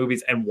most of those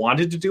movies and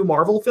wanted to do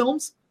Marvel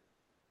films,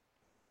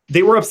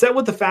 they were upset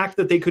with the fact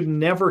that they could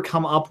never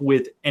come up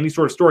with any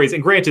sort of stories.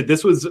 And granted,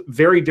 this was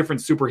very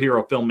different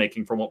superhero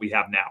filmmaking from what we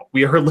have now.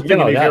 We are living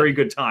in a very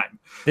good time.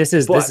 This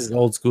is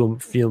old school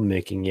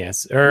filmmaking,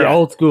 yes. Or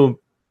old school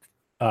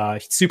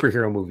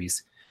superhero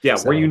movies. Yeah,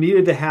 where you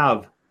needed to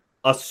have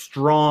a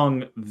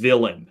strong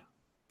villain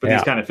for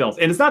these kind of films.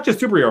 And it's not just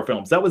superhero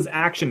films. That was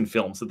action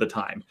films at the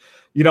time.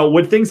 You know,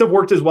 would things have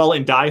worked as well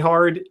in Die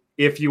Hard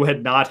if you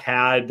had not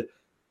had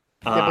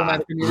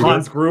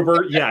Hans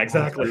Gruber? Yeah,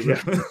 exactly.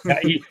 Yeah.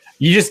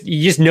 You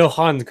just know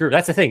Hans Gruber.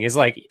 That's the thing. Is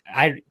like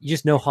you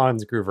just know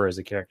Hans Gruber as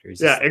a character.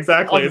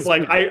 Exactly. It's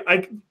like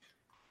I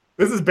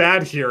this is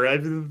bad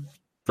here.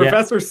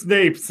 Professor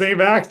Snape, same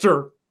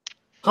actor.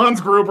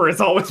 Hans Gruber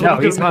is always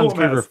he's Hans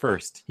Gruber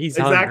first. He's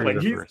exactly.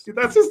 Hans Gruber first.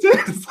 That's just it.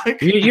 It's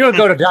like you don't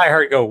go to Die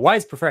Hard and go, why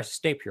is Professor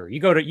Snape here? You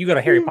go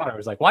to Harry Potter.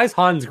 It's like, why is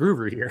Hans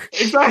Gruber here?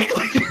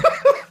 Exactly.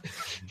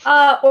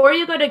 Or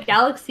you go to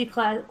Galaxy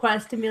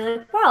Quest and be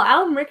like, wow,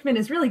 Alan Rickman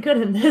is really good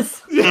in this.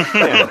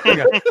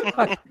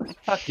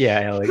 Fuck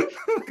yeah, Alan.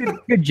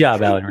 Good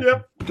job, Alan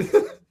Rickman.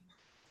 Yep.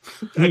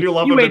 I do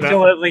love you made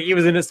it like he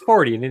was in his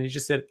 40 and then he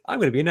just said, I'm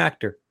going to be an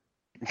actor.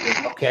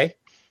 Okay.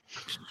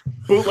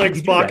 Bootleg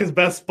Spock is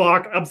best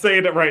Spock. I'm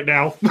saying it right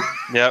now.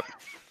 Yep.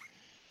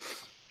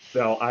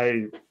 But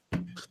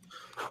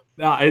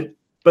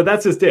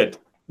that's just it.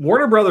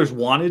 Warner Brothers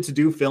wanted to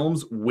do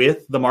films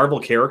with the Marvel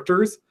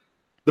characters.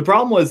 The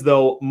problem was,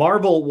 though,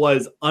 Marvel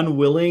was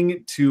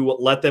unwilling to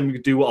let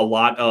them do a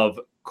lot of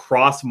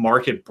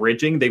cross-market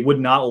bridging. They would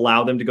not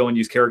allow them to go and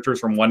use characters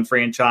from one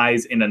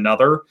franchise in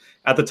another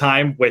at the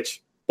time,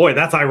 which, boy,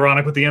 that's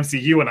ironic with the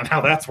MCU and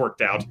how that's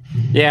worked out.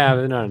 Yeah,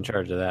 they're not in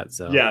charge of that.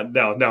 So yeah,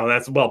 no,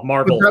 that's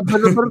Marvel. But at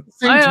the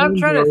same time,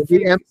 with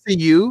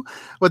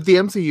the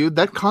MCU,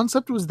 that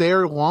concept was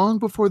there long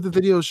before the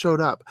videos showed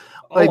up.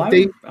 Like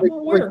I'm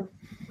aware.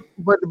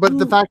 But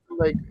the fact that,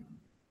 like,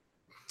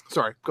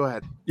 sorry, go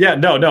ahead. Yeah,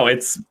 no,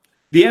 it's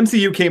the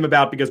MCU came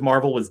about because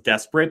Marvel was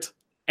desperate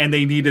and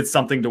they needed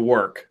something to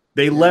work.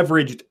 They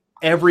leveraged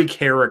every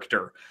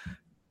character.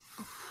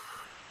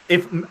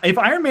 If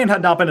Iron Man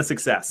had not been a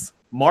success,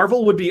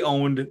 Marvel would be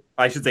owned,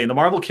 I should say, the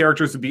Marvel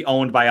characters would be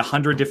owned by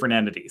 100 different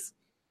entities.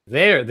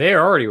 They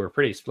already were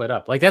pretty split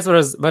up. Like, that's what I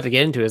was about to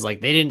get into, is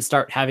like they didn't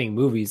start having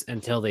movies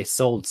until they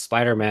sold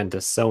Spider-Man to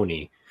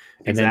Sony.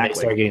 And then they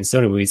started getting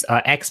Sony movies.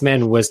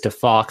 X-Men was to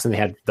Fox, and they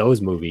had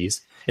those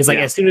movies. It's like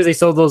as soon as they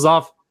sold those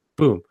off,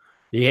 boom.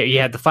 You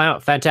had the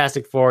final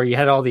Fantastic Four, you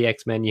had all the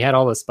X-Men, you had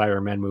all the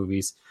Spider-Man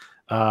movies.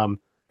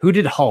 Who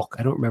did Hulk?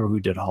 I don't remember who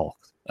did Hulk.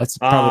 That's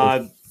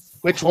probably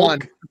which Hulk?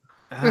 One?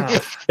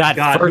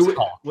 That first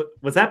Hulk.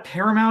 Was that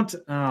Paramount?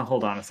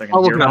 Hold on a second.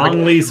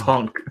 Ang Lee's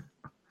Hulk.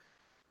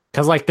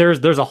 Because like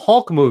there's a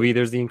Hulk movie,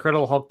 there's the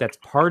Incredible Hulk that's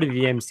part of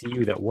the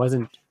MCU that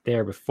wasn't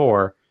there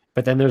before.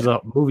 But then there's a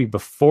movie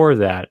before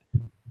that.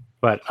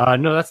 But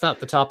no, that's not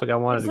the topic I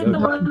wanted to go to. The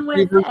one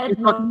with Ed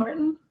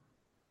Norton?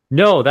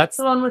 No, that's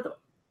the one with.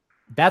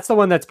 That's the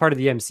one that's part of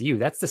the MCU.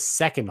 That's the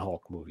second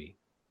Hulk movie.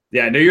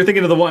 Yeah, no, you're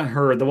thinking of the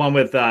one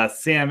with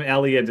Sam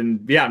Elliott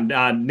and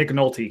Nick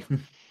Nolte.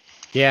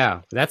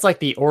 Yeah, that's like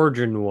the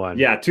origin one.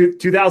 Yeah,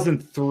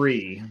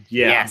 2003.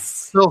 Yeah. Yes.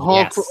 So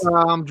Hulk,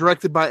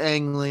 directed by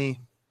Ang Lee.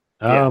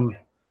 Because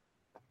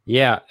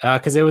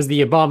it was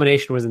the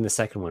Abomination was in the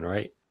second one,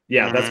 right?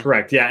 Yeah, that's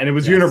correct. Yeah, and it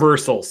was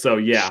Universal, so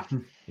yeah.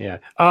 Yeah.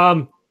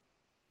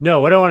 No,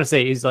 what I want to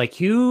say is like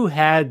who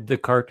owned the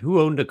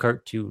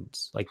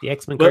cartoons? Like the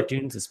X-Men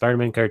cartoons, the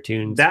Spider-Man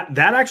cartoons. That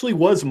actually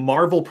was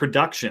Marvel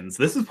Productions.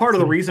 This is part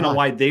of the reason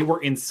why they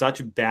were in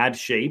such bad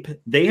shape.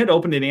 They had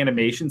opened an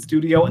animation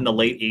studio in the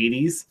late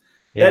 80s.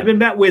 That had been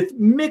met with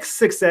mixed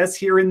success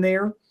here and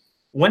there.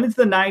 Went into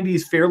the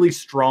 90s fairly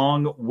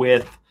strong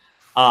with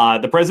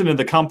the president of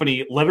the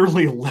company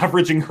literally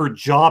leveraging her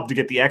job to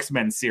get the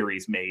X-Men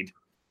series made.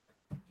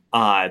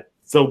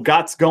 So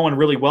got's going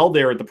really well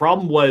there. The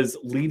problem was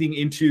leading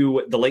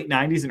into the late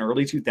 90s and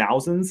early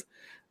 2000s,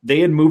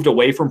 they had moved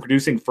away from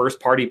producing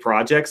first-party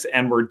projects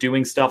and were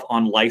doing stuff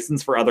on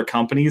license for other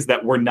companies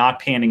that were not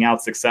panning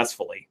out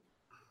successfully.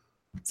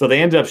 So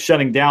they ended up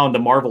shutting down the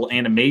Marvel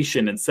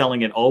animation and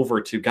selling it over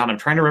to, God, I'm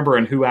trying to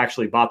remember who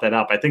actually bought that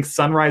up. I think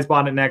Sunrise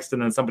bought it next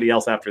and then somebody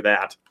else after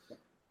that.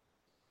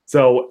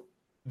 So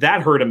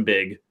that hurt them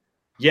big.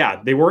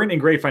 Yeah, they weren't in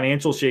great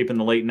financial shape in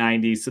the late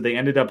 90s, so they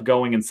ended up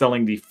going and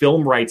selling the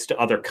film rights to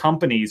other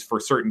companies for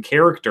certain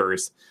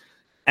characters.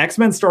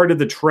 X-Men started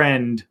the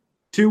trend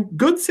to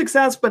good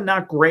success, but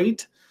not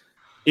great.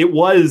 It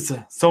was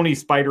Sony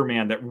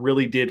Spider-Man that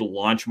really did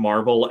launch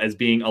Marvel as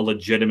being a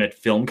legitimate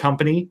film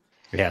company.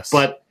 Yes.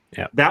 But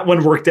that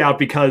one worked out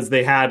because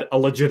they had a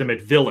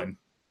legitimate villain.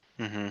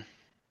 Mm-hmm.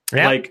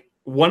 Yeah. Like,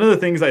 one of the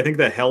things I think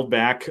that held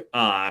back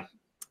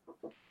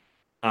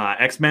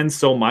X-Men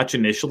so much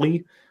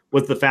initially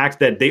was the fact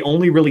that they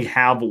only really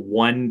have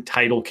one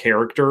title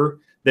character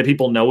that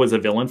people know as a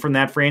villain from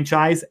that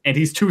franchise, and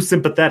he's too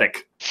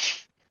sympathetic.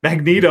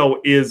 Magneto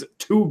is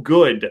too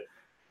good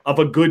of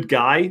a good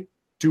guy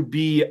to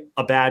be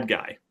a bad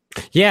guy.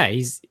 Yeah,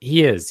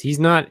 he is. He's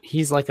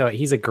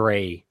a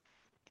gray.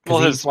 Well,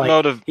 his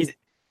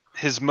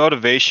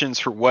motivations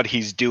for what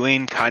he's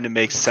doing kind of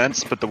makes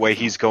sense, but the way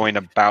he's going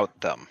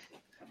about them.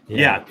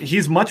 Yeah,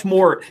 he's much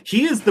more.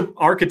 He is the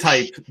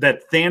archetype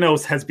that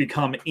Thanos has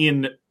become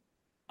in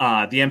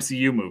the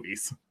MCU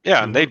movies.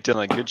 Yeah, and they've done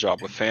a good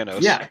job with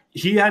Thanos. Yeah,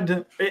 he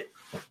had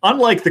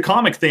unlike the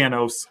comic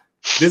Thanos,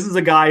 this is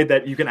a guy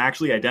that you can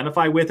actually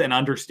identify with and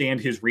understand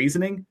his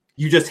reasoning.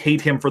 You just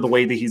hate him for the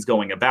way that he's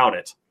going about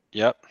it.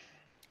 Yep.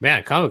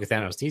 Man, comic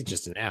Thanos, he's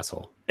just an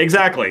asshole.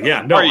 Exactly.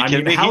 Yeah. No, I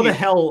mean, how the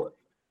hell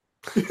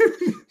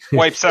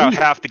wipes out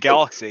half the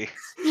galaxy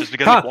just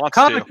because he wants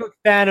comic to. Book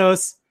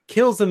Thanos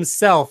kills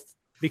himself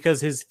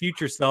because his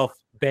future self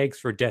begs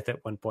for death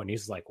at one point.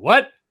 He's like,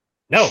 "What?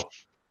 No."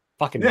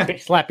 Fucking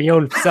slap your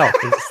own self.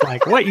 It's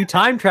like, what? You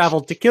time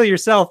traveled to kill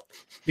yourself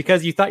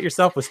because you thought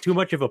yourself was too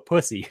much of a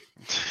pussy.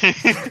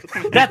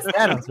 That's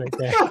Thanos right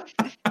there.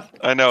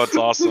 I know, it's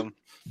awesome.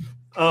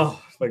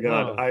 Oh my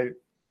God.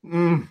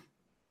 No,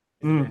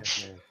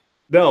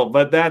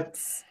 but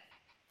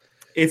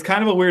it's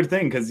kind of a weird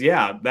thing because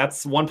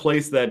that's one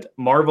place that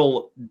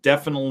Marvel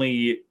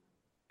definitely,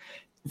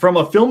 from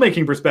a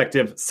filmmaking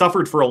perspective,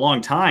 suffered for a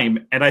long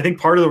time. And I think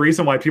part of the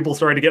reason why people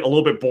started to get a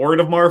little bit bored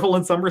of Marvel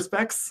in some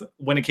respects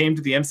when it came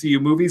to the MCU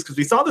movies, because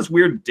we saw this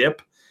weird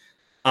dip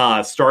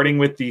starting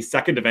with the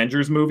second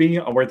Avengers movie,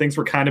 where things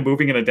were kind of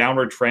moving in a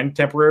downward trend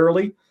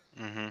temporarily.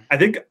 Mm-hmm. I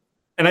think,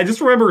 and I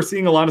just remember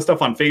seeing a lot of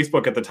stuff on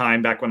Facebook at the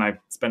time, back when I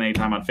spent any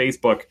time on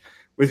Facebook,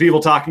 with people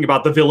talking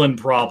about the villain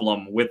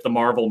problem with the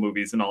Marvel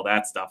movies and all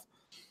that stuff.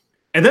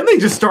 And then they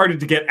just started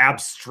to get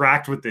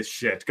abstract with this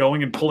shit,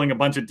 going and pulling a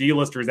bunch of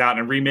D-listers out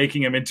and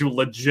remaking them into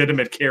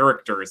legitimate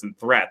characters and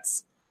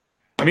threats.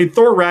 I mean,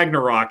 Thor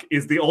Ragnarok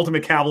is the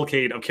ultimate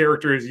cavalcade of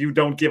characters you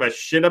don't give a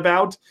shit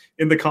about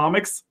in the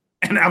comics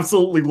and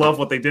absolutely love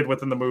what they did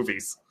within the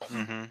movies.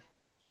 Mm-hmm.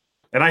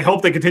 And I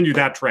hope they continue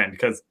that trend,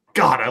 because,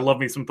 God, I love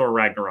me some Thor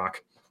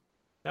Ragnarok.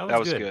 That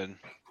was good.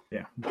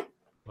 Yeah.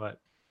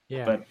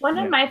 One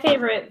of my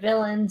favorite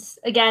villains,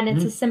 again,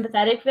 it's a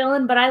sympathetic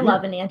villain, but I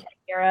love an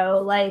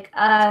anti-hero. Like,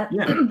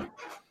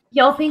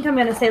 y'all think I'm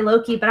going to say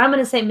Loki, but I'm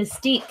going to say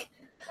Mystique.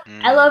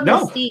 I love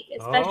Mystique,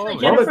 especially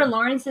Jennifer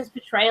Lawrence's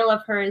portrayal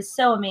of her is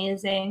so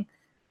amazing.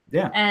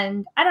 Yeah.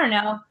 And I don't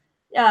know.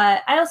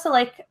 I also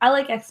like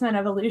X-Men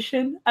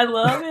Evolution. I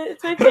love it.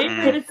 It's my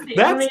favorite. It's the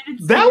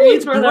animated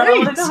series where they're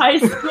all in high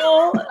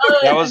school.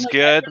 That was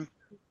good.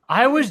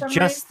 I was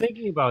just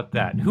thinking about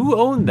that. Who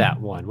owned that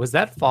one? Was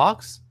that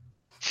Fox?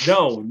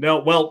 No.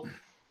 Well,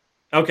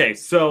 okay,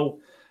 so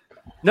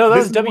no, that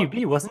was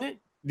WB, wasn't it?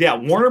 Yeah,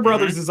 Warner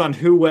Brothers is on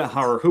who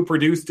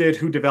produced it,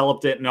 who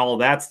developed it, and all of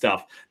that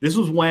stuff. This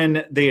was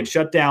when they had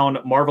shut down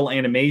Marvel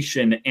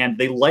Animation and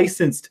they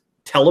licensed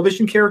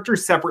television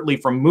characters separately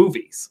from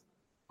movies.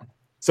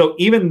 So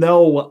even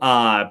though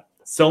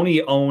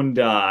Sony owned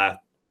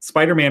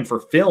Spider-Man for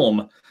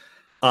film,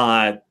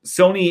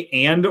 Sony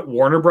and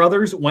Warner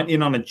Brothers went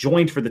in on a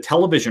joint for the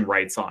television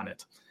rights on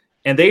it.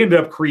 And they ended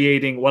up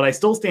creating what I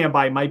still stand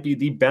by might be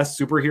the best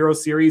superhero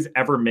series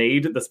ever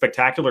made, The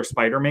Spectacular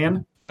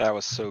Spider-Man. That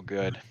was so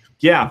good.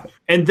 Yeah.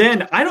 And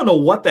then I don't know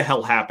what the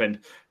hell happened.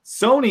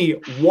 Sony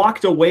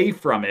walked away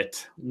from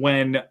it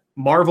when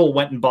Marvel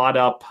went and bought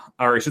up,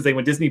 or I should say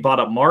when Disney bought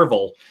up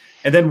Marvel.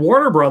 And then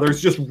Warner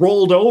Brothers just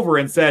rolled over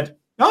and said,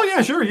 oh,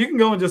 yeah, sure, you can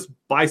go and just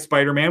buy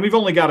Spider-Man. We've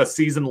only got a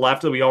season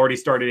left that we already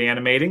started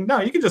animating. No,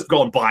 you can just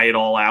go and buy it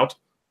all out.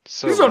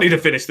 So you just don't need to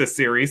finish this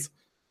series.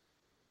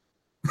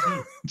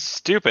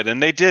 Stupid,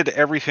 and they did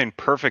everything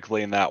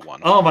perfectly in that one.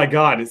 Oh my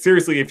God,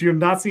 seriously, if you've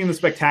not seen The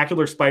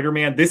Spectacular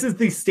Spider-Man, this is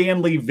the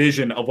Stan Lee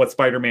vision of what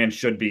Spider-Man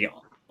should be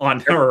on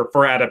her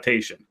for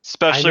adaptation.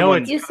 Especially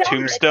when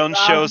Tombstone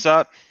shows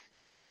up.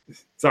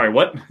 Sorry,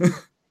 what?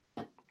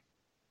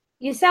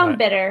 You sound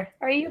bitter.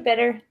 Are you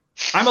bitter?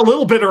 I'm a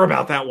little bitter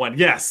about that one,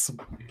 yes.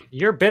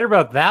 You're bitter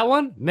about that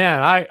one?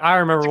 Man, I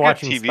remember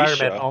watching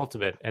Spider-Man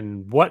Ultimate,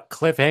 and what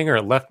cliffhanger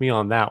it left me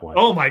on that one.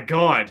 Oh my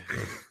God.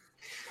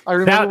 I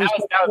remember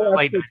that was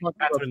like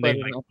that's when they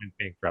went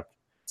bankrupt.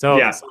 So,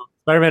 yeah. So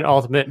Spider-Man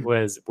Ultimate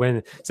was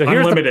when. So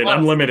here's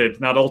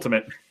Unlimited, not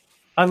Ultimate.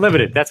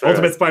 Unlimited. That's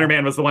Ultimate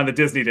Spider-Man was the one that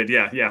Disney did.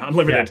 Yeah,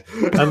 Unlimited.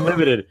 Yeah.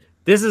 Unlimited.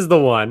 This is the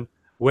one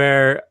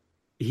where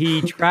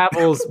he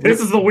travels. This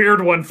is the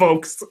weird one,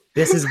 folks.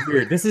 This is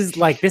weird. This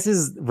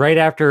is right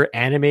after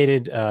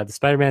animated the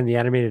Spider-Man the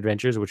Animated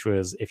Adventures, which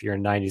was, if you're a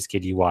 '90s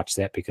kid, you watch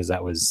that because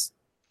that was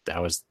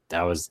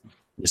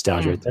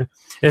nostalgia right there.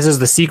 This is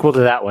the sequel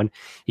to that one.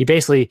 He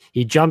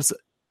jumps.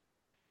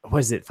 What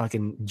is it?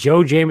 Fucking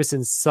Joe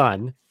Jameson's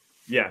son.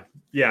 Yeah.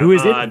 Who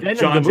is it?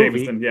 John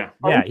Jameson. Yeah.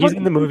 He's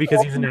in the movie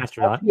because he's an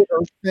astronaut.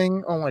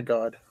 Thing. Oh my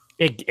God.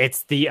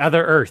 It's the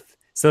other Earth.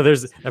 So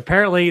there's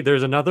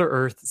another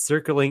Earth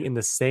circling in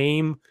the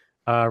same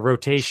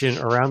rotation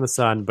around the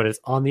sun, but it's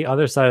on the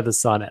other side of the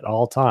sun at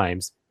all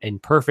times in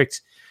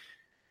perfect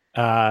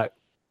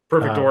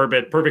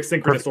orbit, perfect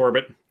synchronous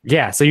orbit.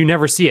 Yeah, so you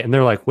never see it, and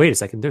they're like, "Wait a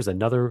second, there's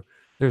another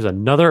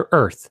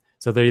Earth."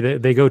 So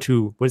they go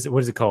to what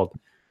is it called?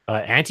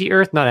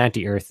 Anti-Earth, not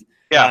anti-Earth.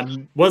 Yeah,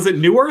 was it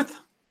New Earth?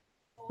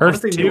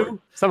 Earth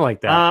 2, something like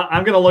that.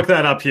 I'm gonna look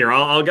that up here.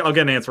 I'll get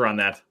an answer on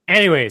that.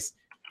 Anyways,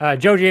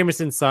 Joe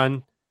Jameson's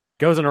son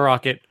goes on a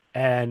rocket,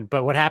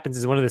 but what happens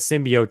is one of the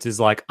symbiotes is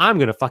like, "I'm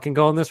gonna fucking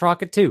go on this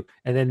rocket too,"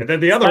 and then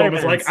the other one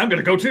was like, "I'm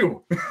gonna go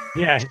too."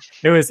 Yeah,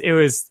 it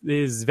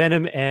was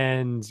Venom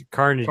and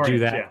Carnage do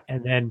that, yeah.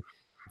 And then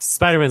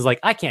Spider-Man's like,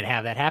 "I can't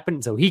have that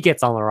happen," so he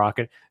gets on the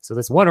rocket. So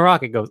this one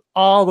rocket goes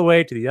all the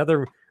way to the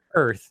other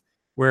Earth,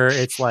 where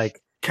it's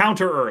like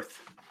Counter Earth.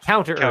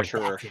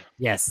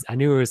 Yes, I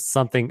knew it was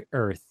something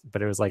Earth,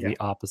 but it was like the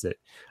opposite.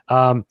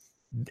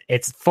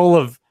 It's full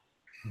of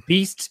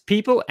beast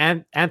people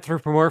and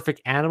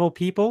anthropomorphic animal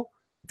people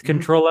to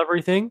control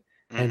everything.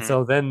 And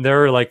so then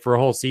they're like, for a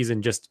whole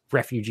season, just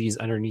refugees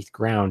underneath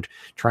ground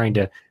trying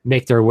to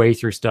make their way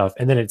through stuff.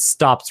 And then it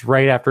stops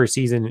right after a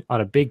season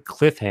on a big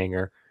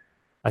cliffhanger.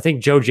 I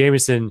think Joe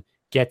Jameson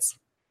gets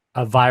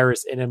a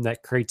virus in him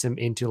that creates him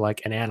into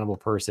like an animal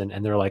person.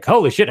 And they're like,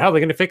 holy shit, how are they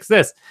going to fix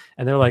this?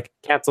 And they're like,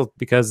 canceled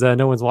because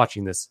no one's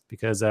watching this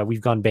because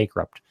we've gone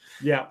bankrupt.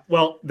 Yeah.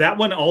 Well, that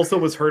one also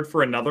was heard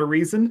for another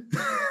reason.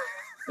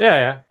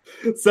 Yeah.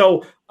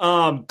 So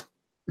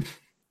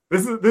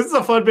this is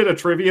a fun bit of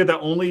trivia that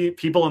only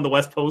people on the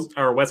West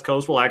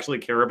Coast will actually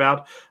care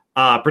about.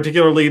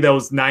 Particularly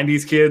those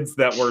 90s kids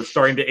that were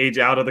starting to age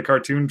out of the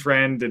cartoon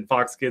trend and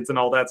Fox Kids and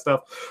all that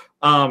stuff.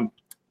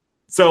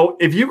 So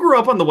if you grew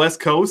up on the West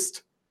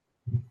Coast,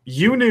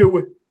 you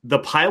knew the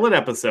pilot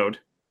episode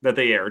that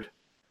they aired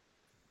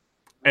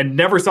and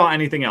never saw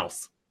anything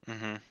else.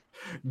 Mm-hmm.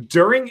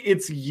 During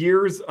its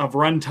years of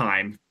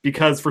runtime,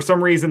 because for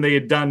some reason they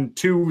had done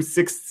 2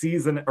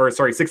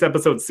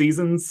 6-episode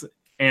seasons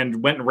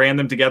and went and ran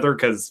them together,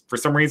 because for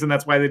some reason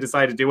that's why they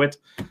decided to do it.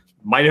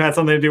 Might have had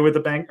something to do with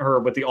the bank or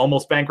with the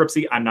almost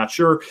bankruptcy. I'm not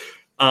sure.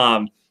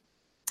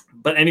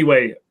 But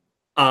anyway,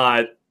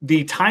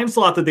 the time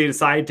slot that they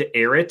decided to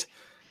air it.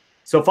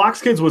 So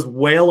Fox Kids was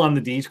well on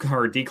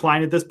the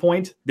decline at this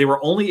point. They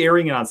were only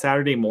airing it on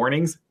Saturday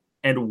mornings.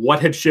 And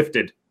what had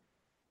shifted?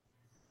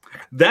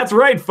 That's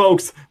right,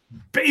 folks.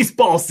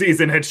 Baseball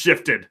season had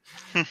shifted.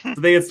 So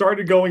they had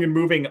started going and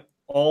moving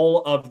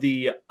all of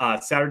the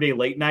Saturday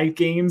late night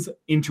games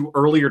into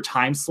earlier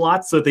time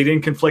slots so that they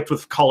didn't conflict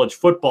with college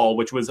football,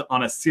 which was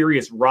on a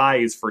serious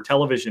rise for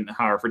television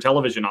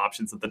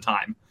options at the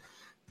time.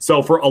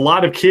 So for a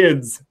lot of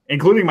kids,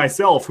 including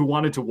myself, who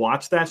wanted to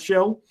watch that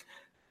show,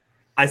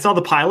 I saw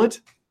the pilot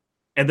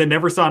and then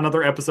never saw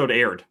another episode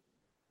aired.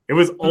 It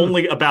was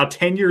only about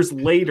 10 years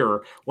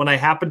later when I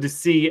happened to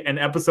see an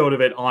episode of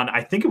it on,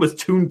 I think it was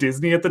Toon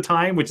Disney at the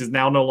time, which is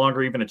now no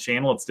longer even a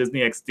channel. It's Disney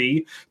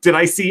XD. Did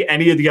I see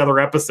any of the other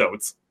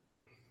episodes?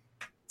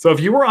 So if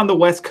you were on the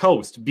West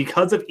Coast,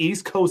 because of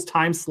East Coast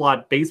time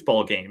slot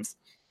baseball games,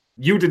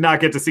 you did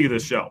not get to see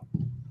this show.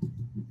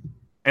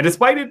 And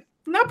despite it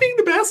not being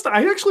the best,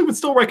 I actually would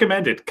still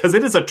recommend it because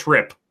it is a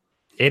trip.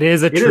 It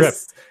is a trip.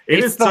 It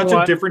is such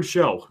a different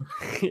show.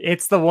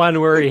 It's the one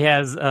where he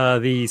has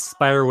the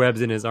spider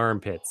webs in his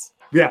armpits.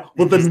 Yeah,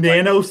 well, the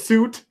nano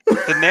suit.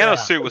 The nano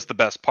suit was the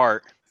best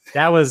part.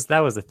 That was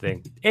a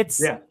thing.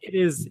 It's one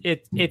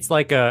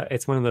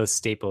of those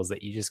staples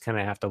that you just kind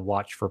of have to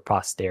watch for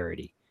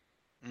posterity.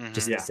 Mm-hmm.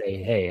 Just to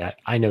say, hey,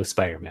 I know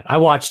Spider-Man. I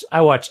watched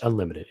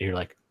Unlimited, and you're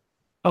like,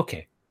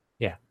 okay,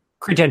 yeah,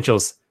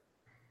 credentials,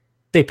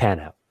 they pan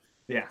out.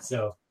 Yeah.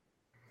 So,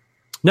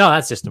 no,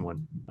 that's just the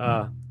one.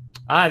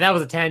 That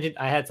was a tangent.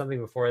 I had something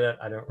before that.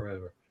 I don't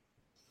remember.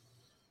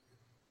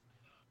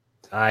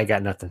 I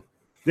got nothing.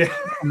 Yeah.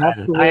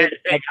 I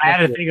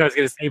had a thing I was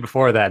going to say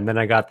before that, and then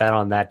I got that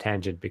on that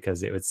tangent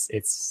because it's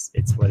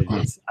what it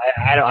is.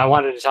 I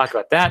wanted to talk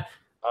about that.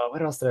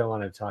 What else did I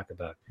want to talk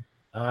about?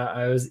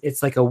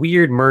 It's like a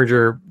weird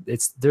merger.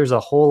 There's a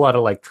whole lot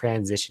of like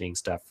transitioning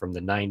stuff from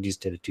the 90s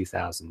to the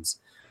 2000s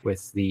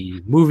with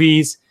the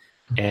movies,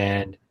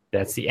 and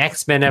that's the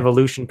X-Men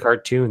Evolution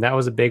cartoon. That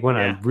was a big one.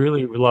 Yeah. I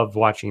really loved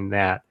watching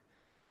that.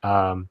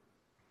 But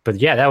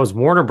yeah, that was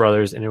Warner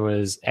Brothers, and it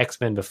was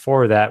X-Men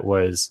before that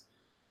was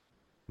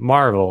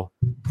Marvel.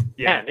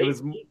 Yeah, it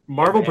was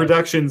Marvel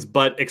Productions,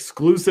 but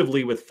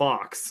exclusively with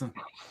Fox.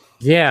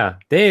 Yeah,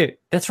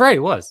 that's right. It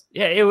was.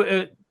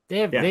 Yeah,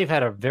 they've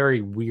had a very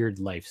weird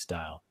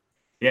lifestyle.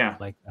 Yeah,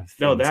 like that's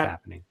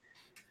happening.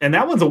 And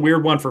that one's a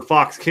weird one for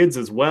Fox Kids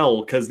as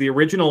well, because the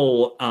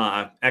original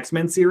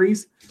X-Men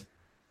series,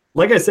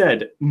 like I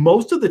said,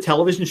 most of the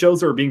television shows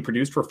that were being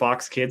produced for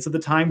Fox Kids at the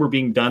time were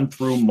being done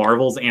through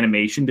Marvel's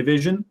animation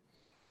division.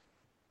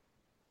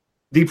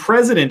 The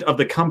president of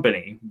the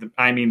company,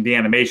 the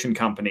animation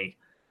company,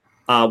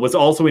 was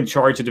also in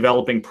charge of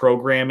developing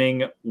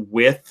programming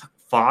with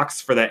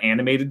Fox for that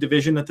animated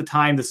division at the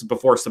time. This is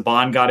before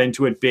Saban got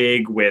into it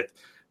big with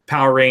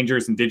Power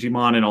Rangers and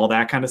Digimon and all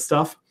that kind of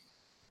stuff.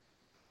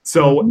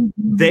 So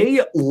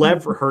she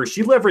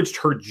leveraged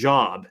her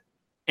job.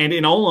 And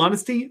in all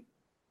honesty,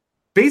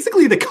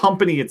 basically the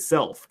company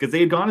itself, because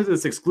they had gone into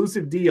this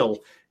exclusive deal,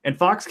 and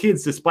Fox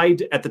Kids,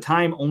 despite at the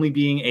time only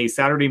being a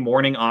Saturday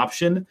morning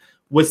option,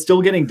 was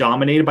still getting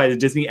dominated by the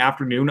Disney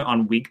afternoon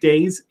on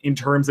weekdays in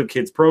terms of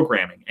kids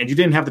programming. And you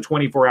didn't have the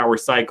 24-hour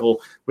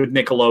cycle with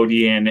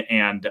Nickelodeon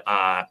and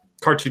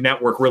Cartoon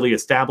Network really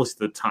established at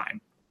the time.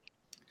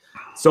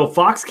 So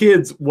Fox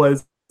Kids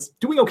was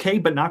doing okay,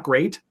 but not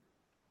great.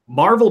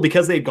 Marvel,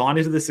 because they had gone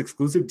into this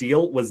exclusive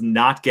deal, was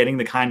not getting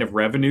the kind of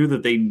revenue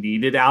that they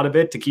needed out of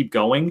it to keep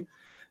going.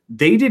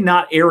 They did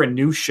not air a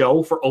new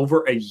show for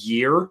over a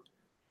year,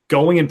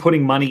 going and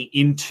putting money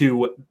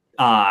into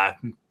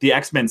the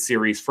X-Men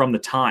series from the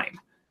time.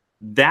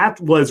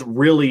 That was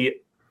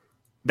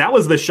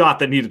the shot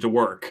that needed to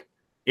work.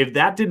 If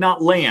that did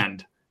not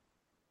land,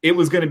 it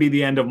was going to be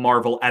the end of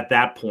Marvel at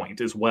that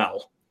point as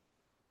well.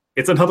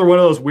 It's another one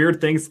of those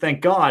weird things. Thank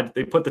God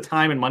they put the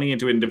time and money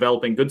into it in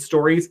developing good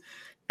stories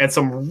and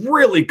some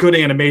really good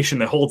animation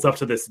that holds up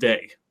to this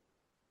day.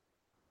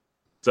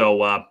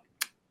 So,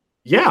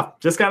 yeah,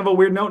 just kind of a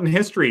weird note in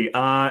history.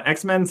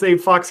 X-Men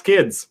saved Fox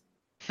Kids.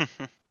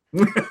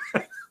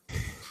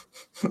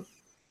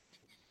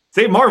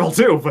 Save Marvel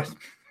too, but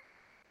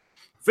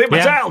save my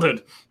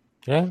childhood.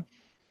 Yeah.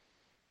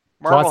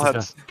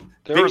 Marvel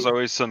there was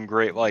always some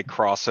great like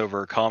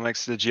crossover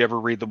comics. Did you ever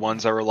read the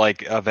ones that were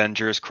like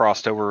Avengers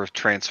crossed over with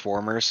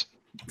Transformers?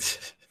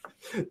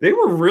 They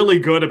were really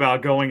good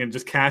about going and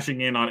just cashing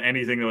in on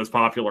anything that was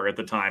popular at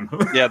the time.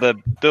 Yeah,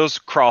 those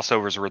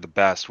crossovers were the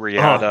best, where you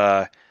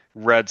had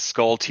Red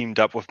Skull teamed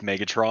up with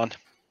Megatron.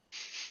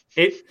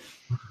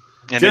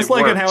 Just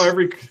like in how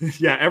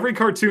every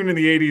cartoon in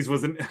the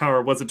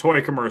 80s was a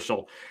toy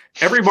commercial.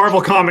 Every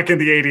Marvel comic in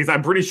the 80s,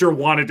 I'm pretty sure,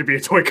 wanted to be a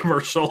toy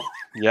commercial.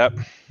 Yep.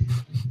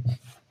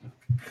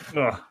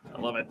 Ugh, I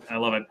love it. I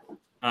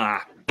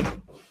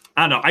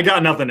don't know. I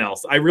got nothing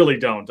else. I really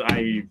don't.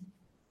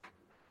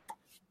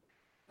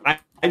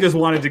 I just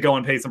wanted to go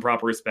and pay some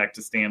proper respect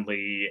to Stan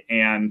Lee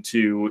and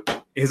to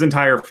his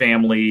entire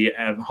family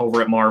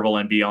over at Marvel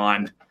and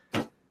beyond.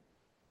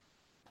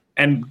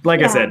 And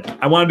like I said,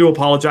 I wanted to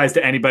apologize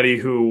to anybody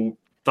who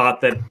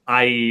thought that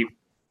I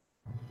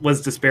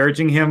was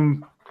disparaging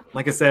him.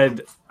 Like I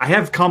said, I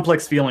have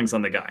complex feelings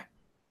on the guy.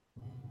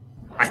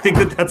 I think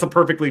that that's a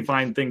perfectly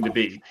fine thing to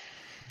be.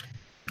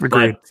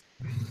 Agreed. But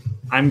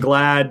I'm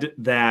glad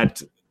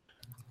that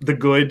the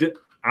good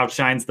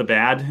outshines the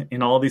bad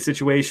in all of these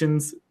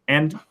situations.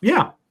 And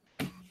yeah,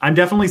 I'm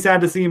definitely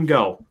sad to see him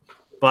go.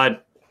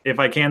 But if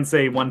I can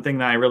say one thing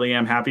that I really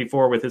am happy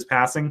for with his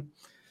passing,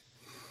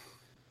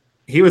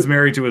 he was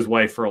married to his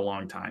wife for a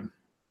long time.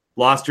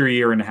 Lost her a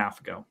year and a half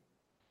ago.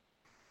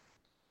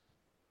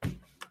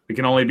 We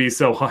can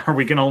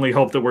only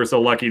hope that we're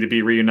so lucky to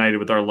be reunited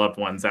with our loved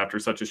ones after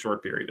such a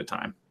short period of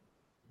time.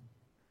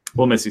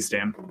 We'll miss you,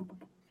 Stan.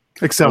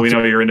 Excelsior. We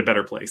know you're in a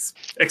better place.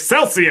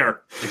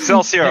 Excelsior!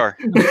 Excelsior!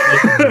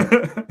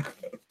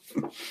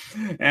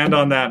 And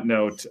on that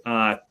note,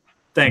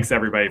 thanks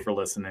everybody for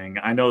listening.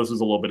 I know this was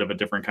a little bit of a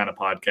different kind of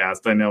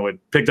podcast. I know it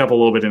picked up a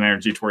little bit in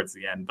energy towards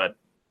the end, but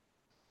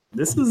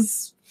this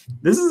is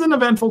an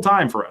eventful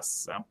time for us.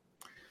 So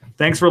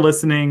thanks for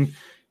listening.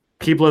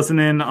 Keep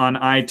listening on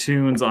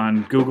iTunes,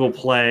 on Google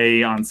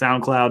Play, on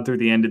SoundCloud through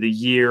the end of the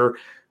year.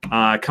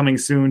 Coming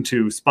soon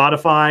to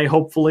Spotify,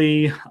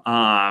 hopefully.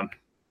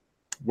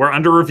 We're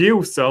under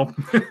review, so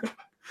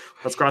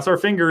let's cross our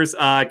fingers.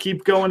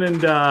 Keep going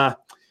and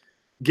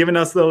giving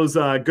us those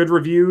good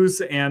reviews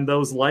and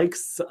those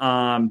likes.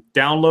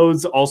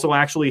 Downloads also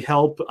actually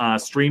help.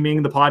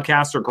 Streaming the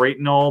podcast are great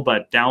and all,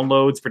 but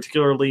downloads,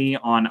 particularly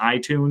on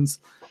iTunes,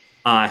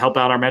 help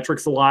out our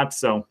metrics a lot.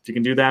 So if you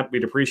can do that,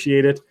 we'd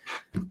appreciate it.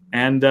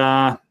 And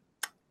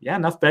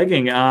enough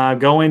begging.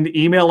 Go and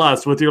email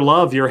us with your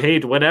love, your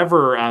hate,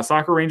 whatever.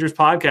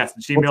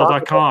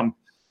 soccerrangerspodcast@gmail.com.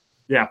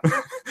 Yeah.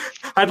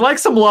 I'd like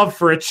some love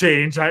for a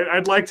change.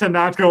 I'd like to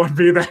not go and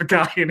be that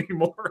guy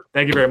anymore.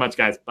 Thank you very much,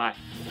 guys. Bye.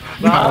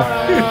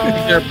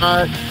 Bye.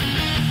 Bye.